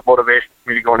definitely a motivation for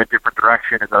me to go in a different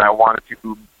direction, is that I wanted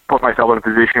to put myself in a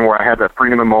position where I had that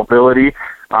freedom and mobility,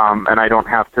 and I don't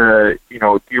have to,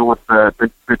 deal with the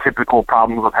typical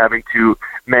problems of having to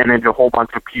manage a whole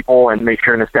bunch of people and make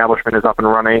sure an establishment is up and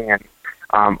running and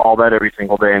all that every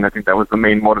single day. And I think that was the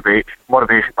main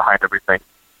motivation behind everything.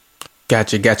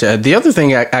 Gotcha. The other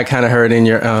thing I kind of heard in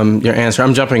your answer,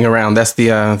 I'm jumping around. That's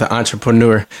the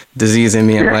entrepreneur disease in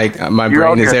me, and my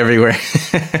brain is everywhere.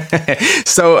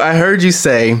 So I heard you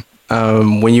say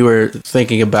when you were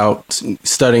thinking about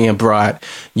studying abroad,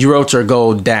 you wrote your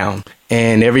goal down,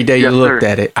 and every day you looked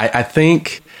at it. I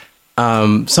think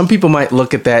some people might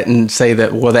look at that and say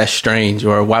that, well, that's strange,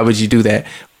 or why would you do that?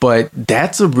 But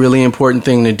that's a really important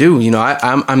thing to do.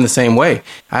 I'm the same way.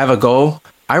 I have a goal.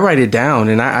 I write it down,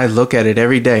 and I look at it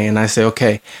every day, and I say,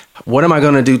 okay, what am I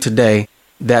going to do today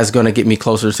that's going to get me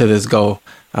closer to this goal?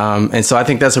 And so I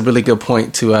think that's a really good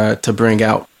point to bring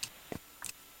out.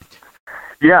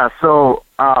 Yeah. So,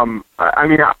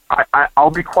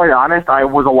 I'll be quite honest. I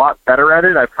was a lot better at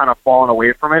it. I've kind of fallen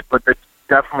away from it, but that's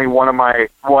definitely one of my,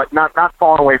 not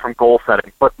fallen away from goal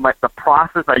setting, but the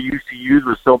process I used to use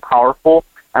was so powerful,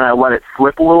 and I let it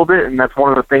slip a little bit. And that's one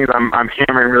of the things I'm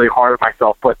hammering really hard at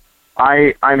myself. But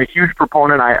I'm a huge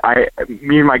proponent.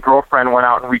 Me and my girlfriend went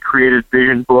out and we created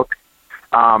vision books.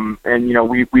 And,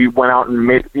 we went out and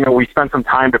made, we spent some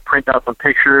time to print out some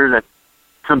pictures and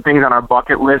some things on our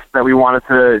bucket list that we wanted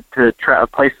to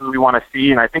places we want to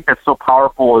see. And I think that's so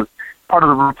powerful as part of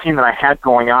the routine that I had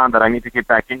going on that I need to get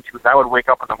back into. Is I would wake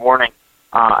up in the morning,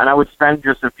 and I would spend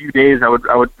just a few days. I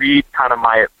would read kind of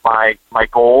my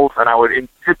goals, and I would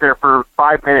sit there for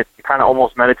 5 minutes to kind of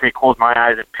almost meditate, close my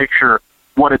eyes, and picture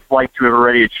what it's like to have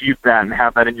already achieved that and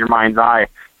have that in your mind's eye.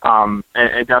 And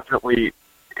it definitely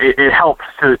it helps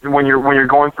to when you're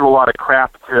going through a lot of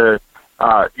crap to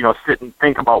sit and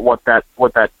think about what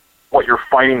you're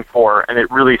fighting for, and it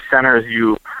really centers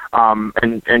you.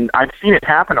 And I've seen it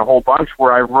happen a whole bunch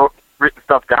where I've written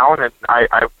stuff down, and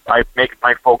I make it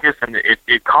my focus, and it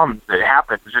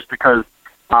happens just because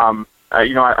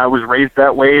I was raised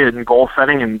that way in goal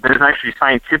setting, and there's actually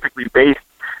scientifically based.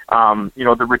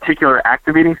 The reticular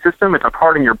activating system, it's a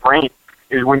part in your brain,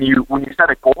 is when you set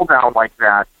a goal down like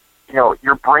that,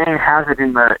 your brain has it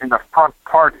in the front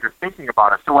part as you're thinking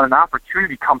about it. So when an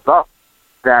opportunity comes up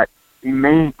that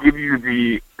may give you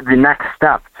the next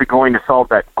step to going to solve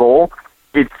that goal,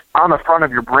 it's on the front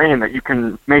of your brain that you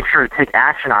can make sure to take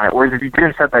action on it. Whereas if you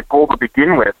didn't set that goal to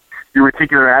begin with, your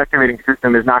reticular activating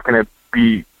system is not going to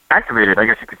be activated, I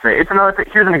guess you could say. It's another thing.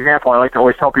 Here's an example I like to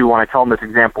always tell people when I tell them this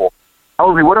example.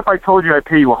 Elsie, what if I told you I'd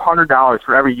pay you $100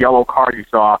 for every yellow car you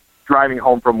saw driving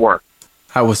home from work?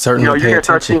 I would certainly pay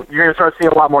attention. You're going to start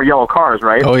seeing a lot more yellow cars,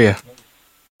 right? Oh, yeah.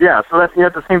 Yeah, so that's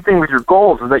the same thing with your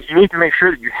goals, is that you need to make sure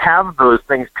that you have those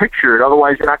things pictured,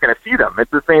 otherwise you're not going to see them.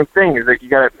 It's the same thing, is that you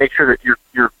got to make sure that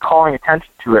you're calling attention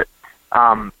to it.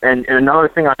 And another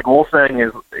thing on goal setting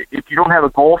is if you don't have a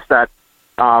goal set,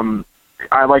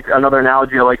 another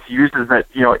analogy I like to use is that,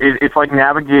 it's like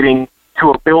navigating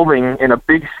to a building in a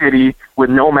big city with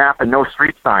no map and no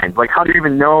street signs. Like, how do you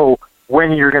even know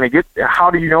when you're going to get there? How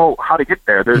do you know how to get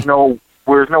there? There's no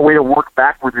way to work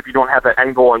backwards if you don't have that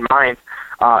end goal in mind,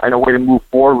 and a way to move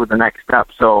forward with the next step.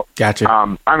 So, gotcha.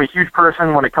 I'm a huge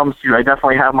person when it comes to, I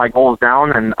definitely have my goals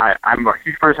down, and I'm a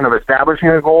huge person of establishing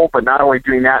a goal, but not only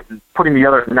doing that, and putting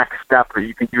together the next step that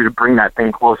you can do to bring that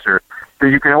thing closer. So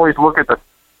you can always look at the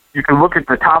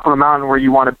top of the mountain where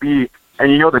you want to be, and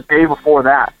the day before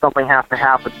that, something has to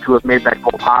happen to have made that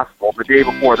goal possible. The day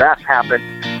before that's happened,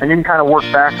 and you can kind of work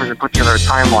backwards and put together a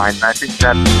timeline. And I think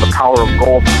that's the power of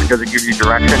goals, because it gives you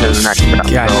direction to the next step.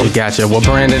 Gotcha. Well,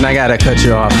 Brandon, I got to cut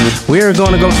you off. We're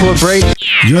going to go to a break.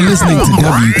 You're listening to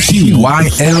WQYLDB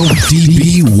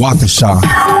Waukesha,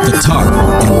 the talk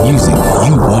and music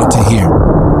you want to hear.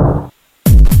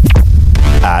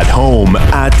 At home,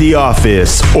 at the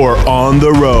office, or on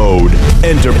the road.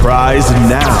 Enterprise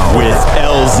Now with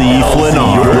LZ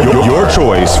Flinnard. Your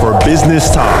choice for business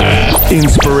talk.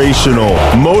 Inspirational,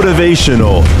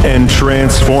 motivational, and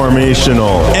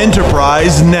transformational.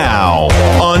 Enterprise Now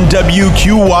on WQYL-DB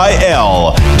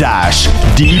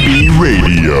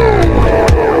Radio.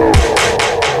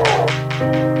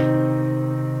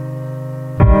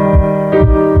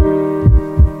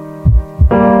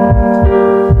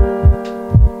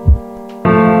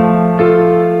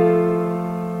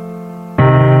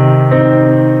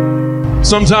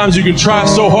 Sometimes you can try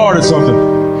so hard at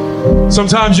something.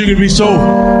 Sometimes you can be so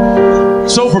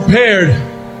prepared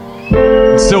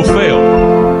and still fail.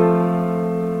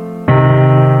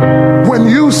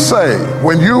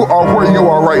 When you are where you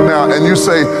are right now and you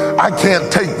say, I can't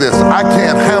take this, I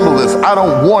can't handle this, I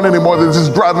don't want anymore, this is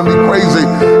driving me crazy,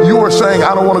 you are saying,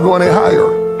 I don't want to go any higher.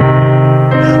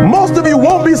 Most of you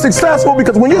won't be successful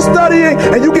because when you're studying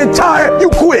and you get tired, you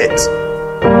quit.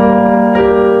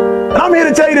 I'm here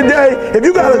to tell you today, if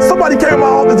you got somebody came to my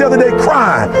office the other day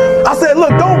crying. I said,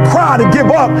 look, don't cry to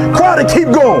give up, cry to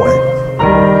keep going.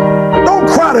 Don't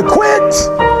cry to quit.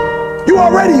 You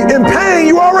already in pain,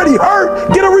 you already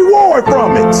hurt, get a reward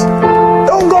from it.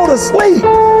 Don't go to sleep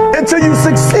until you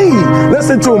succeed.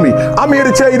 Listen to me, I'm here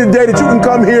to tell you today that you can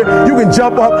come here, you can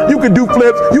jump up, you can do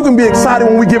flips, you can be excited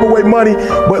when we give away money,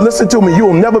 but listen to me,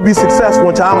 you'll never be successful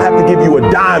until I don't have to give you a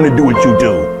dime to do what you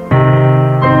do.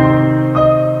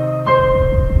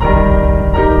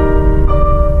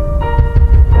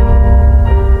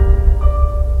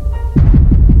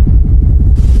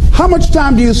 How much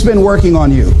time do you spend working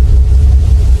on you?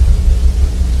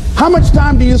 How much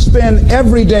time do you spend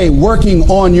every day working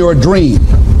on your dream?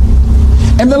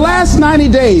 In the last 90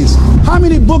 days, how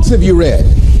many books have you read?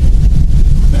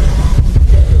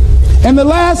 In the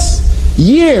last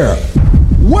year,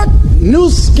 what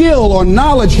new skill or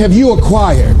knowledge have you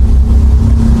acquired?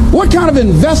 What kind of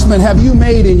investment have you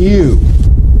made in you?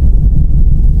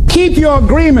 Keep your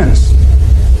agreements.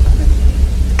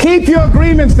 Keep your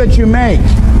agreements that you make.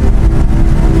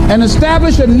 And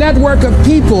establish a network of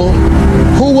people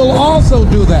who will also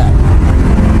do that.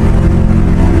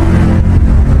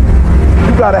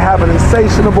 You gotta have an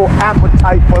insatiable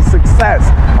appetite for success,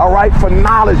 all right, for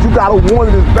knowledge. You gotta want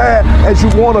it as bad as you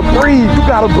wanna breathe. You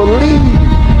gotta believe.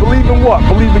 Believe in what?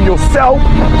 Believe in yourself,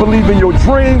 believe in your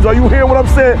dreams. Are you hearing what I'm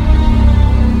saying?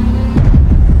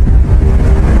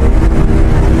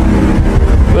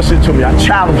 Listen to me, I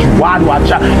challenge you. Why do I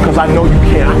challenge? Because I know you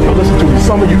can. I know, listen to me,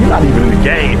 some of you, you're not even in the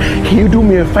game. Can you do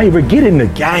me a favor? Get in the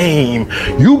game.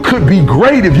 You could be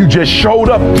great if you just showed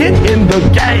up. Get in the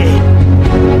game.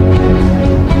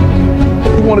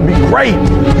 You want to be great.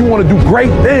 You want to do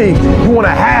great things. You want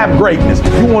to have greatness.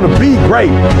 You want to be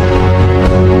great.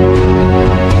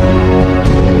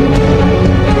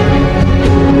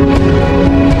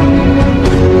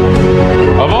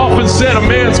 I've often said a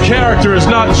man's character is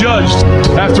not judged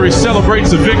after he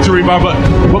celebrates a victory, but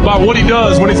by what he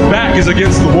does when his back is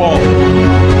against the wall.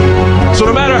 So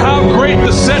no matter how great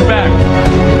the setback,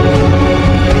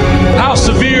 how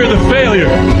severe the failure,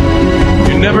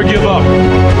 you never give up.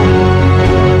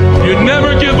 You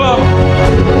never give up.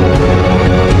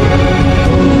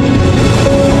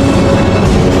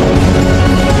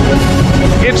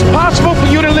 It's possible for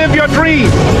you to live your dream.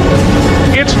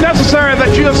 It's necessary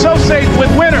that you associate with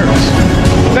winners,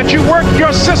 that you work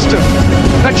your system,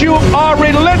 that you are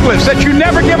relentless, that you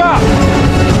never give up.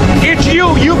 It's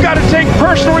you. You've got to take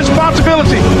personal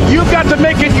responsibility. You've got to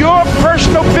make it your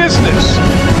personal business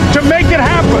to make it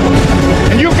happen.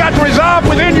 And you've got to resolve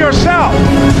within yourself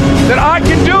that I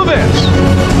can do this,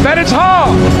 that it's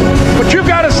hard, but you've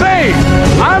got to say,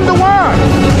 I'm the one.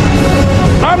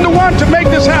 I'm the one to make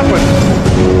this happen.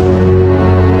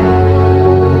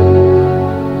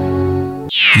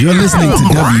 You're listening to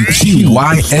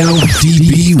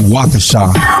WQYL-DB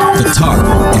Waukesha, the talk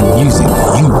and music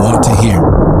you want to hear.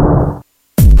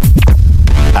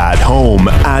 At home,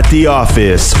 at the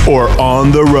office, or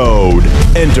on the road.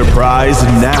 Enterprise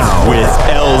Now with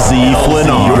LZ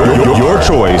Flinnard. Your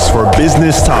choice for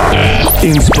business talk.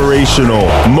 Inspirational,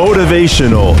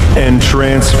 motivational, and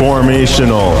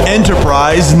transformational.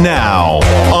 Enterprise Now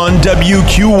on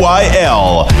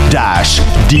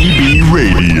WQYL-DB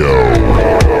Radio.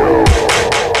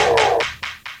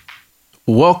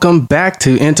 Welcome back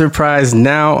to Enterprise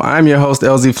Now. I'm your host,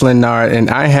 LZ Flinnard, and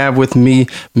I have with me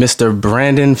Mr.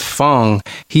 Brandon Fong.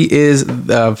 He is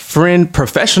a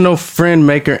professional friend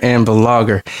maker and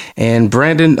blogger. And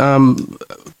Brandon,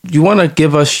 you want to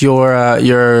give us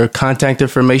your contact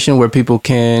information where people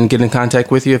can get in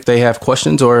contact with you if they have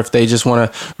questions or if they just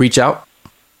want to reach out?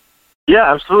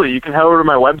 Yeah, absolutely. You can head over to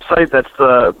my website. That's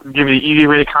give you the easy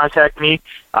way to contact me.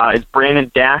 It's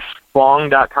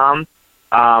brandon-fong.com.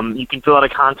 You can fill out a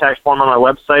contact form on my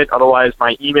website. Otherwise,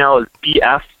 my email is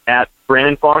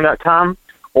bf@brandonfong.com,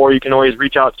 or you can always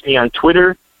reach out to me on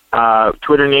Twitter.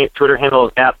 Twitter handle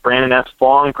is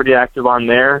 @BrandonFong. Pretty active on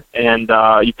there, and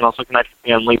you can also connect with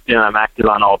me on LinkedIn. I'm active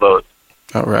on all those.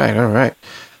 All right.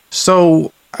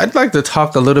 So I'd like to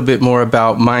talk a little bit more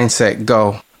about Mindset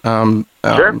Go. Sure.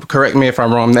 Correct me if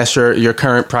I'm wrong. That's your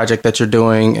current project that you're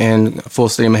doing and full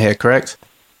steam ahead, correct?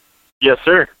 Yes,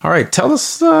 sir. All right. Tell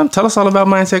us all about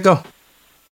Mindset Go.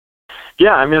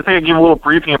 Yeah, I think I give a little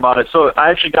briefing about it. So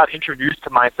I actually got introduced to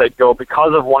Mindset Go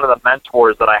because of one of the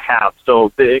mentors that I have.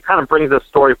 So it kind of brings this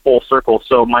story full circle.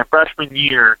 So my freshman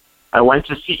year, I went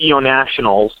to CEO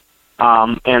Nationals,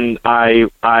 and I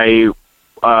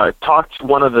talked to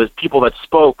one of the people that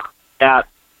spoke at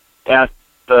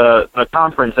the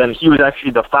conference, and he was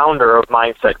actually the founder of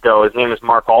Mindset Go. His name is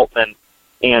Mark Altman.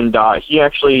 And he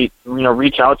actually,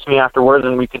 reached out to me afterwards,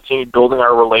 and we continued building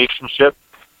our relationship.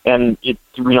 And he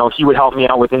would help me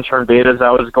out with intern betas.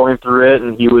 I was going through it,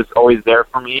 and he was always there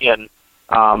for me. And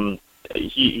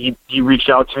he reached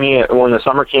out to me when the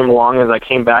summer came along as I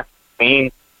came back to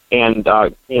Spain. And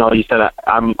he said,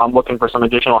 I'm looking for some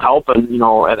additional help. And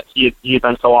he had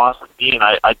been so awesome to me, and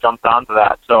I jumped onto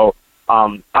that. So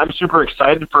I'm super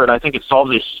excited for it. I think it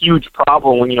solves a huge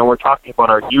problem when we're talking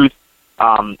about our youth.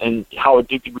 And how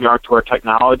addicted we are to our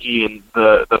technology, and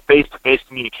the face-to-face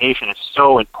communication is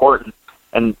so important.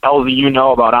 And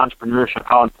LZ, about entrepreneurship,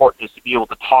 how important it is to be able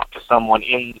to talk to someone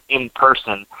in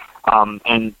person,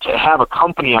 and to have a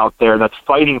company out there that's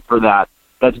fighting for that,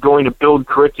 that's going to build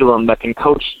curriculum that can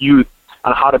coach youth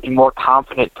on how to be more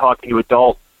confident talking to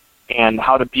adults, and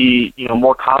how to be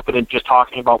more confident just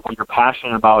talking about what you're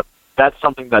passionate about. That's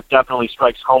something that definitely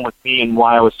strikes home with me, and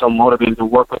why I was so motivated to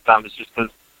work with them is just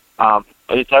because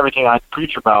it's everything I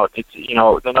preach about. It's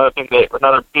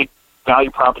another big value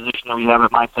proposition that we have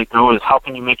at Mindset Go is how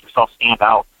can you make yourself stand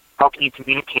out? How can you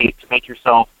communicate to make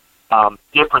yourself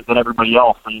different than everybody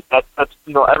else? And that's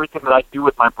everything that I do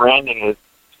with my branding is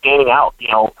standing out.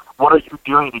 What are you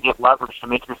doing to get leverage to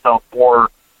make yourself more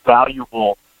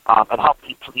valuable, and how can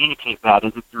you communicate that?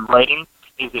 Is it through writing?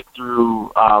 Is it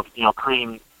through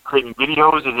creating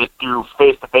videos? Is it through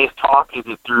face-to-face talk? Is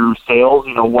it through sales?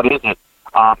 What is it?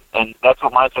 And that's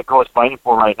what Mindset Go is fighting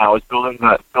for right now, is building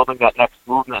that next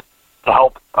movement to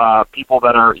help people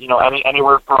that are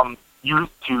anywhere from youth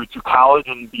to college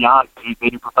and beyond. They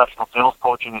do professional sales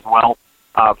coaching as well,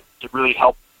 to really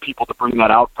help people to bring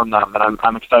that out from them. And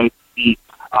I'm excited to see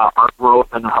our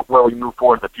growth and where we move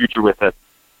forward in the future with it.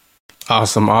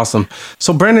 Awesome.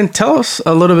 So, Brandon, tell us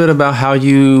a little bit about how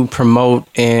you promote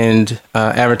and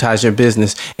advertise your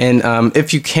business. And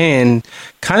if you can,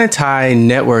 kind of tie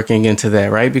networking into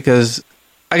that, right? Because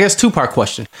I guess two-part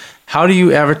question. How do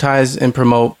you advertise and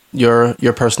promote your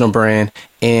personal brand,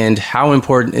 and how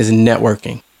important is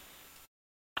networking?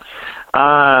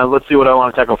 Let's see what I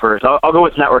want to tackle first. I'll go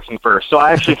with networking first. So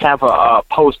I actually have a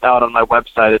post out on my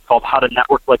website. It's called How to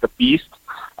Network Like a Beast.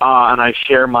 And I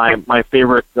share my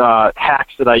favorite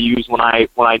hacks that I use when I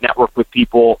network with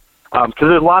people,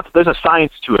 because there's a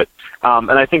science to it,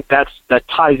 and I think that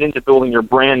ties into building your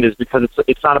brand, is because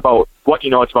it's not about what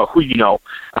it's about who you know.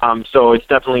 So it's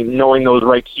definitely knowing those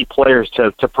right key players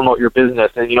to promote your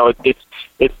business, and it's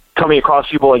coming across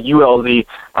people like you, LZ.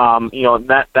 And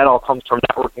that all comes from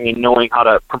networking and knowing how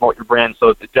to promote your brand.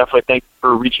 So definitely thanks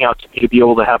for reaching out to me to be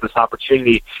able to have this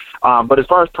opportunity. But as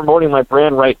far as promoting my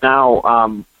brand right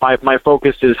now, my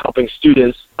focus is helping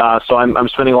students. So I'm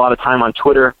spending a lot of time on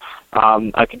Twitter.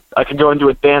 I can go into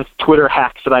advanced Twitter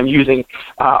hacks that I'm using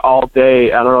all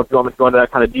day. I don't know if you want me to go into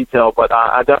that kind of detail, but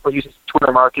I'm definitely using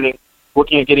Twitter marketing,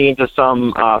 looking at getting into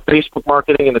some Facebook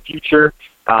marketing in the future.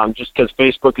 just because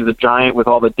Facebook is a giant with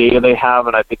all the data they have,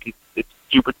 and I think it's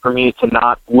stupid for me to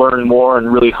not learn more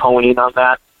and really hone in on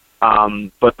that.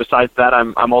 But besides that,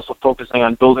 I'm also focusing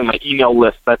on building my email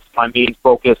list. That's my main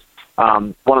focus.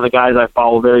 One of the guys I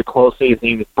follow very closely, his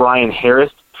name is Brian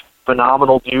Harris.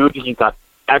 Phenomenal dude. He's got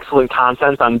excellent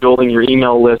content on building your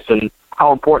email list, and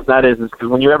how important that is because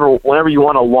whenever you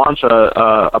want to launch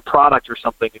a product or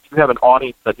something, if you have an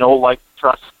audience that know, like,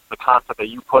 trusts the content that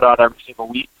you put out every single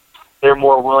week, they're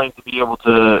more willing to be able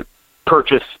to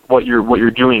purchase what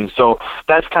you're doing. So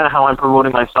that's kind of how I'm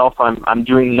promoting myself. I'm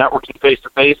doing networking face to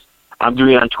face. I'm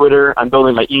doing it on Twitter. I'm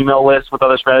building my email list with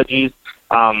other strategies.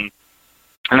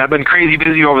 And I've been crazy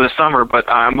busy over the summer, but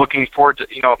I'm looking forward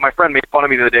to, my friend made fun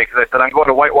of me the other day because I said, I'm going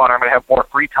to Whitewater, I'm going to have more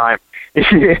free time.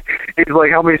 He's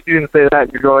like, how many students say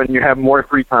that? You're going and you have more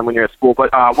free time when you're at school.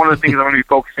 But one of the things I'm going to be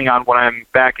focusing on when I'm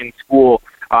back in school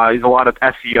is a lot of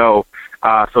SEO.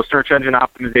 So search engine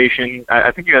optimization.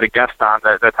 I think you had a guest on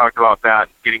that talked about that,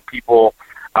 getting people,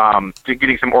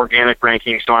 getting some organic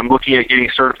rankings. So I'm looking at getting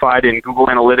certified in Google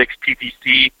Analytics,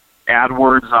 PPC,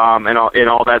 AdWords, and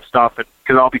all that stuff.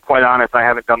 Because I'll be quite honest, I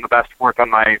haven't done the best work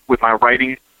with my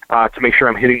writing to make sure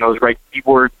I'm hitting those right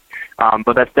keywords.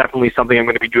 But that's definitely something I'm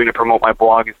going to be doing to promote my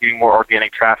blog, is getting more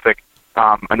organic traffic,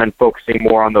 and then focusing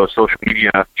more on those social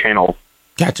media channels.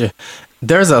 Gotcha.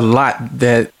 There's a lot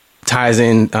that ties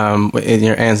in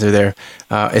your answer there.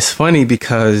 It's funny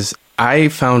because I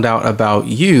found out about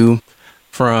you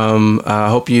from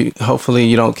hopefully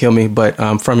you don't kill me, but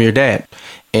from your dad.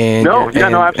 And no,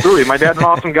 absolutely. My dad's an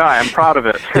awesome guy. I'm proud of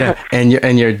it. Yeah, and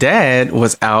your dad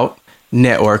was out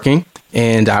networking,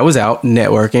 and I was out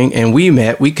networking, and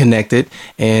we connected,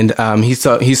 and he's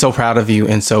so proud of you,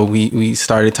 and so we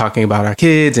started talking about our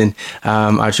kids and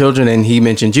our children, and he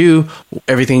mentioned you,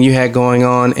 everything you had going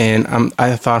on, and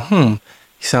I thought, he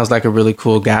sounds like a really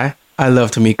cool guy. I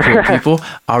love to meet cool people.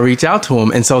 I'll reach out to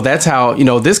him. And so that's how,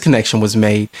 this connection was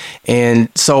made. And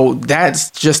so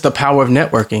that's just the power of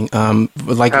networking.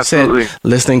 Like Absolutely. You said,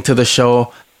 listening to the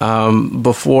show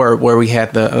before where we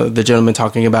had the gentleman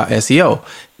talking about SEO.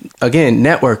 Again,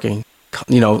 networking,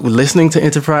 listening to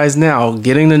Enterprise Now,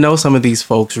 getting to know some of these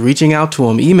folks, reaching out to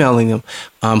them, emailing them,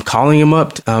 calling them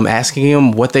up, asking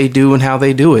them what they do and how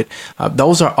they do it.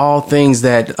 Those are all things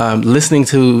that listening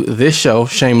to this show,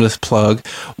 shameless plug,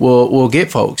 will get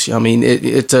folks. I mean,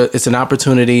 it's an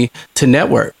opportunity to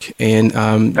network, and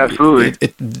Absolutely,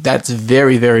 that's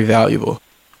very, very valuable.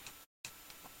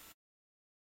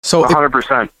 So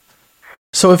 100%.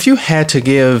 So if you had to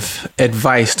give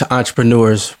advice to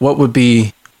entrepreneurs, what would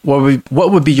be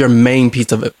your main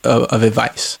piece of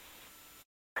advice?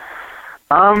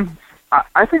 I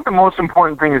think the most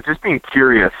important thing is just being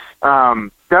curious.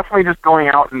 Definitely just going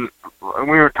out and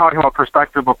we were talking about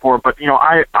perspective before, but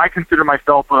I consider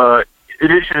myself in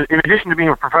addition to being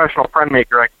a professional friend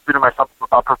maker, I consider myself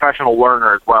a professional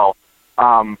learner as well.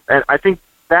 And I think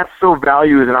that's so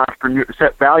valuable as an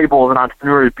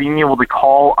entrepreneur, is being able to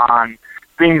call on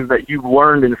things that you've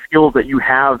learned and skills that you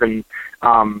have. And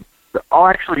I'll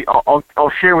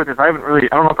share with this. I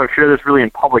don't know if I've shared this really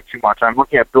in public too much. I'm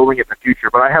looking at building it in the future,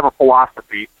 but I have a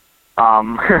philosophy,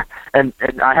 and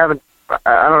I haven't.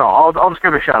 I don't know. I'll just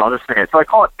give it a shot. I'll just say it. So I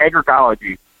call it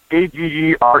aggregology.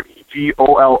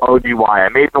 AGGREGOLOGY. I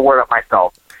made the word up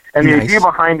myself. And the idea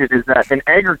behind it is that an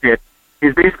aggregate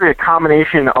is basically a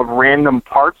combination of random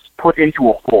parts put into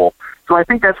a whole. So I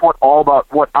think that's what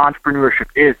entrepreneurship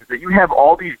is that you have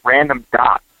all these random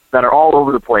dots that are all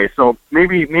over the place. So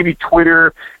maybe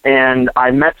Twitter, and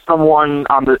I met someone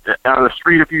on the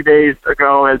street a few days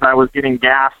ago as I was getting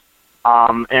gas,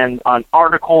 and an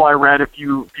article I read a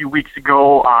few weeks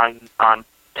ago on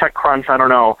TechCrunch, I don't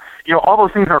know. All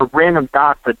those things are random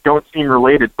dots that don't seem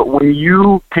related, but when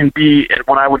you can be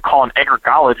what I would call an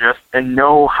aggregologist and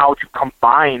know how to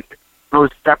combine those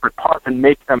separate parts and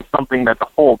make them something that's a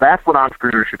whole, that's what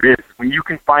entrepreneurship is. When you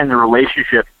can find the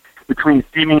relationship between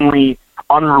seemingly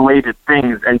unrelated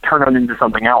things and turn them into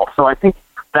something else. So I think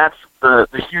that's the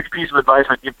huge piece of advice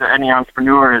I'd give to any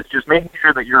entrepreneur, is just making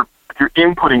sure that you're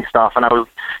inputting stuff. And I was,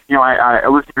 I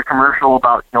listened to a commercial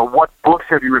about, what books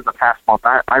have you read the past month?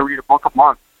 I read a book a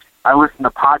month. I listen to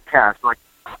podcasts. Like,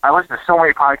 I listen to so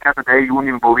many podcasts a day, you wouldn't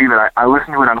even believe it. I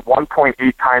listen to it on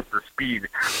 1.8 times the speed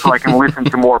so I can listen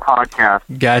to more podcasts.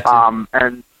 Gotcha.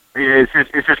 And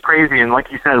it's just crazy. And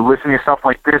like you said, listening to stuff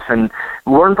like this and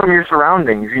learn from your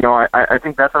surroundings. I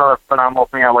think that's another phenomenal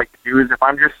thing I like to do, is if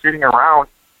I'm just sitting around,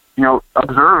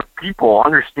 observe people,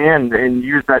 understand, and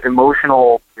use that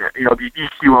emotional, the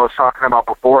EQ I was talking about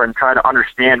before, and try to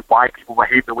understand why people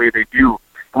behave the way they do.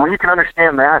 And when you can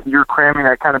understand that, and you're cramming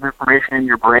that kind of information in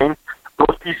your brain,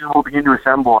 those pieces will begin to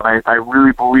assemble, and I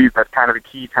really believe that's kind of the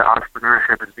key to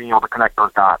entrepreneurship is being able to connect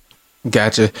those dots.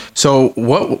 Gotcha. So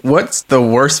what's the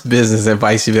worst business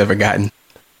advice you've ever gotten?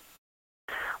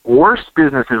 Worst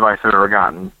business advice I've ever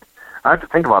gotten? I have to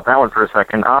think about that one for a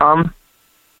second.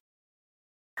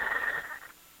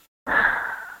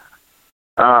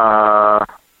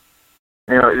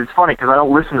 It's funny because I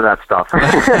don't listen to that stuff.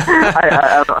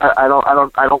 I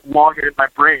don't log it in my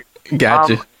brain.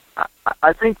 Gotcha.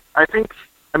 I'll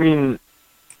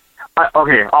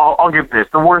give this.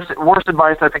 The worst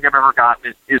advice I think I've ever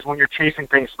gotten is when you're chasing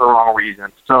things for the wrong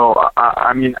reason. So,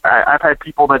 I've had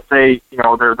people that say,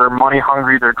 they're money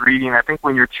hungry, they're greedy, and I think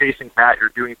when you're chasing that, you're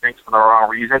doing things for the wrong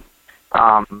reason.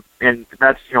 And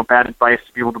that's, bad advice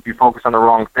to be able to be focused on the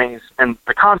wrong things. And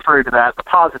the contrary to that, the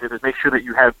positive is make sure that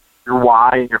you have your why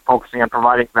and you're focusing on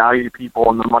providing value to people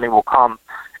and the money will come.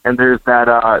 And there's that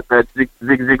Zig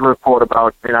Ziglar quote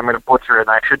about, and I'm going to butcher it,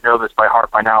 and I should know this by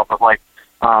heart by now, but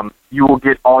you will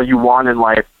get all you want in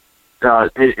life.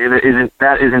 That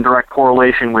is in direct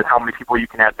correlation with how many people you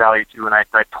can add value to, and I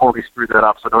totally screwed that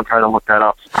up, so don't try to look that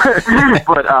up.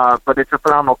 but it's a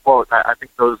phenomenal quote. I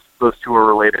think those two are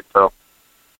related. So.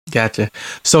 Gotcha.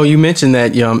 So you mentioned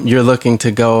that you're looking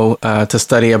to go to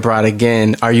study abroad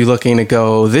again. Are you looking to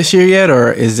go this year yet,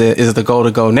 or is the goal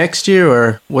to go next year,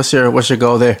 or what's your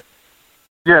goal there?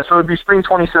 Yeah, so it'd be spring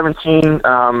 2017.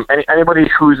 Anybody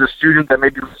who's a student that may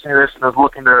be listening to this and is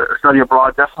looking to study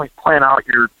abroad, definitely plan out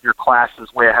your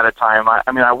classes way ahead of time.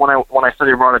 When I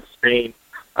studied abroad in Spain,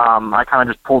 I kind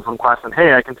of just pulled some classes and,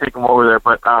 hey, I can take them over there.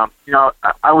 But, I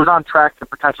was on track to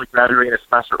potentially graduating a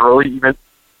semester early, even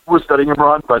was studying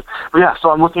abroad. But yeah, so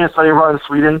I'm looking at studying abroad in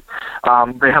Sweden.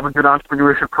 They have a good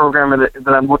entrepreneurship program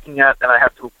that I'm looking at, and I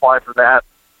have to apply for that.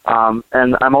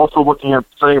 And I'm also looking at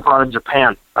studying abroad in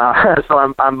Japan. So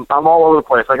I'm all over the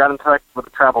place. I got in touch with a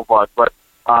travel bug, but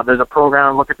there's a program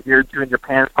I'm looking to do in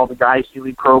Japan. It's called the Guy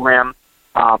Healy program.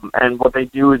 And what they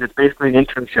do is it's basically an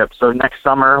internship. So next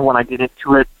summer when I get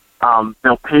into it,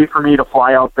 they'll pay for me to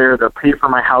fly out there. They'll pay for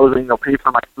my housing. They'll pay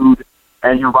for my food.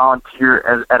 And you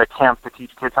volunteer at a camp to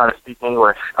teach kids how to speak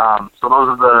English. So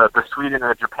those are the Sweden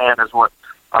and the Japan is what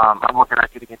I'm looking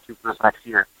at getting into for this next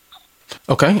year.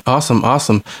 Okay,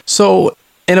 awesome. So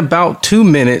in about 2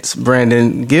 minutes,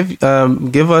 Brandon, give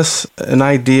us an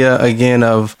idea again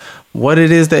of what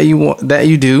it is that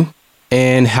you do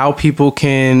and how people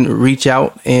can reach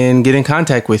out and get in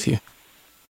contact with you.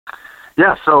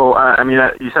 Yeah, so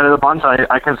you said it a bunch.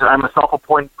 I'm a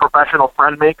self-appointed professional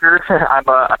friend maker. I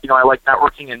like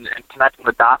networking and connecting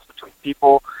the dots between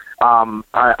people. I'm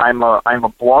a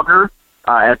blogger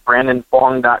at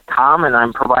brandonfong.com, and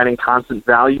I'm providing constant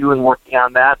value and working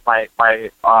on that. I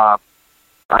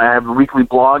have a weekly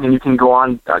blog, and you can go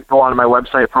on to my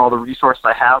website for all the resources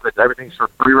I have. Everything's for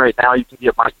free right now. You can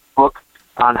get my book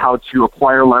on how to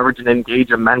acquire, leverage, and engage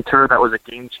a mentor. That was a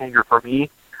game changer for me.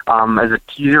 As a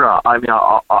teaser,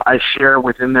 I share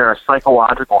within there a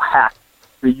psychological hack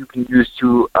that you can use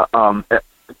to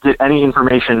get any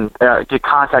information, get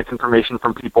contact information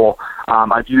from people.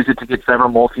 I've used it to get several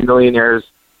multimillionaires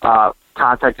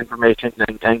contact information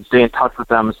and stay in touch with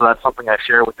them. So that's something I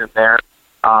share within there.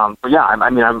 But yeah,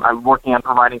 I'm working on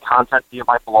providing content via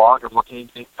my blog. I'm looking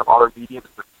into some other mediums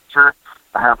in the future.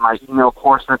 I have my email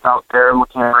course that's out there.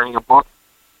 Looking at writing a book.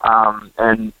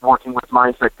 And working with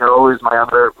Mindset Go is my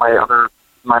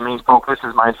main focus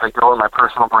is Mindset Go and my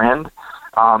personal brand.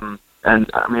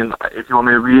 If you want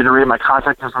me to reiterate my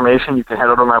contact information, you can head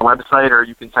over to my website or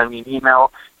you can send me an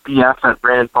email,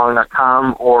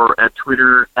 bf@brandonfong.com or at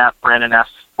Twitter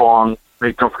 @BrandonSFong.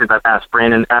 Don't forget that S,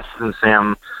 Brandon S and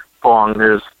Sam Fong.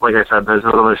 There's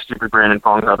other stupid Brandon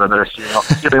Fongs out there that are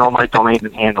stealing all my domains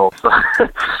and handles. So.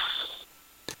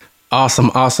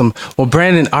 Awesome. Well,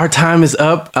 Brandon, our time is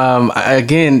up.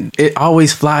 Again, it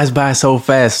always flies by so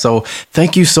fast. So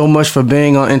thank you so much for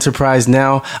being on Enterprise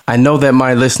Now. I know that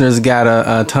my listeners got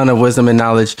a ton of wisdom and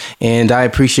knowledge, and I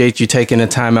appreciate you taking the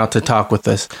time out to talk with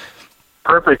us.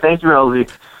 Perfect. Thank you, LZ.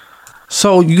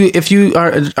 So if you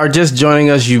are just joining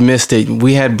us, you missed it.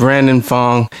 We had Brandon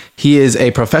Fong. He is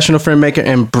a professional friend maker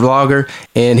and blogger,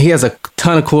 and he has a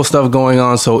ton of cool stuff going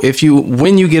on. So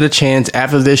when you get a chance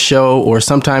after this show or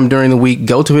sometime during the week,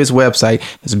 go to his website.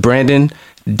 It's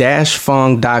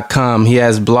brandon-fong.com. He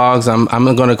has blogs.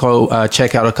 I'm going to go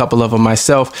check out a couple of them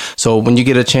myself. So when you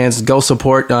get a chance, go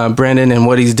support Brandon and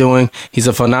what he's doing. He's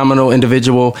a phenomenal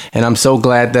individual, and I'm so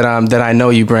glad that I know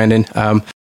you, Brandon.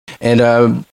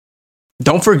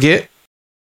 Don't forget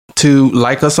to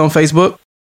like us on Facebook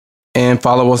and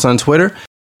follow us on Twitter,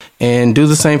 and do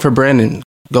the same for Brandon.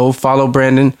 go follow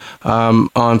Brandon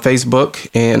on Facebook,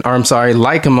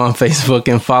 like him on Facebook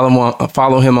and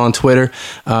follow him on Twitter.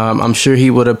 I'm sure he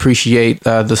would appreciate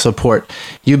the support.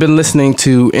 You've been listening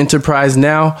to Enterprise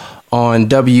Now on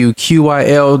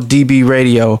WQYL DB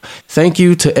Radio. Thank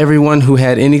you to everyone who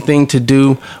had anything to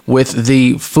do with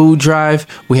the food drive.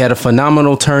 We had a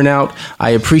phenomenal turnout.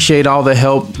 I appreciate all the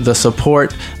help, the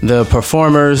support, the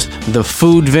performers, the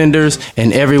food vendors,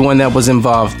 and everyone that was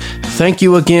involved. Thank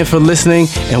you again for listening,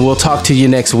 and we'll talk to you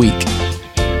next week.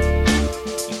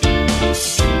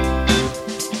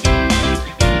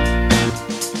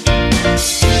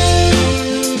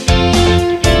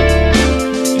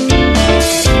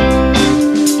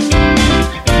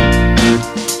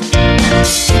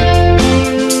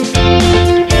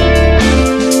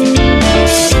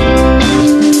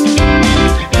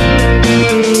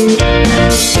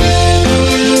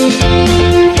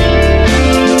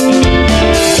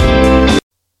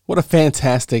 What a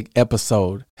fantastic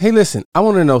episode. Hey, listen, I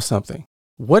want to know something.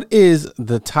 What is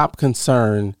the top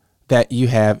concern that you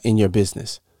have in your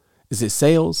business? Is it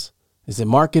sales? Is it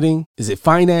marketing? Is it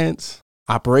finance?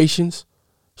 Operations?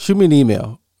 Shoot me an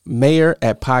email,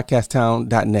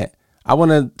 mayor@podcasttown.net. I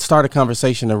want to start a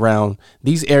conversation around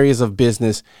these areas of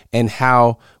business and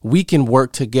how we can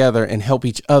work together and help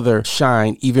each other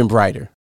shine even brighter.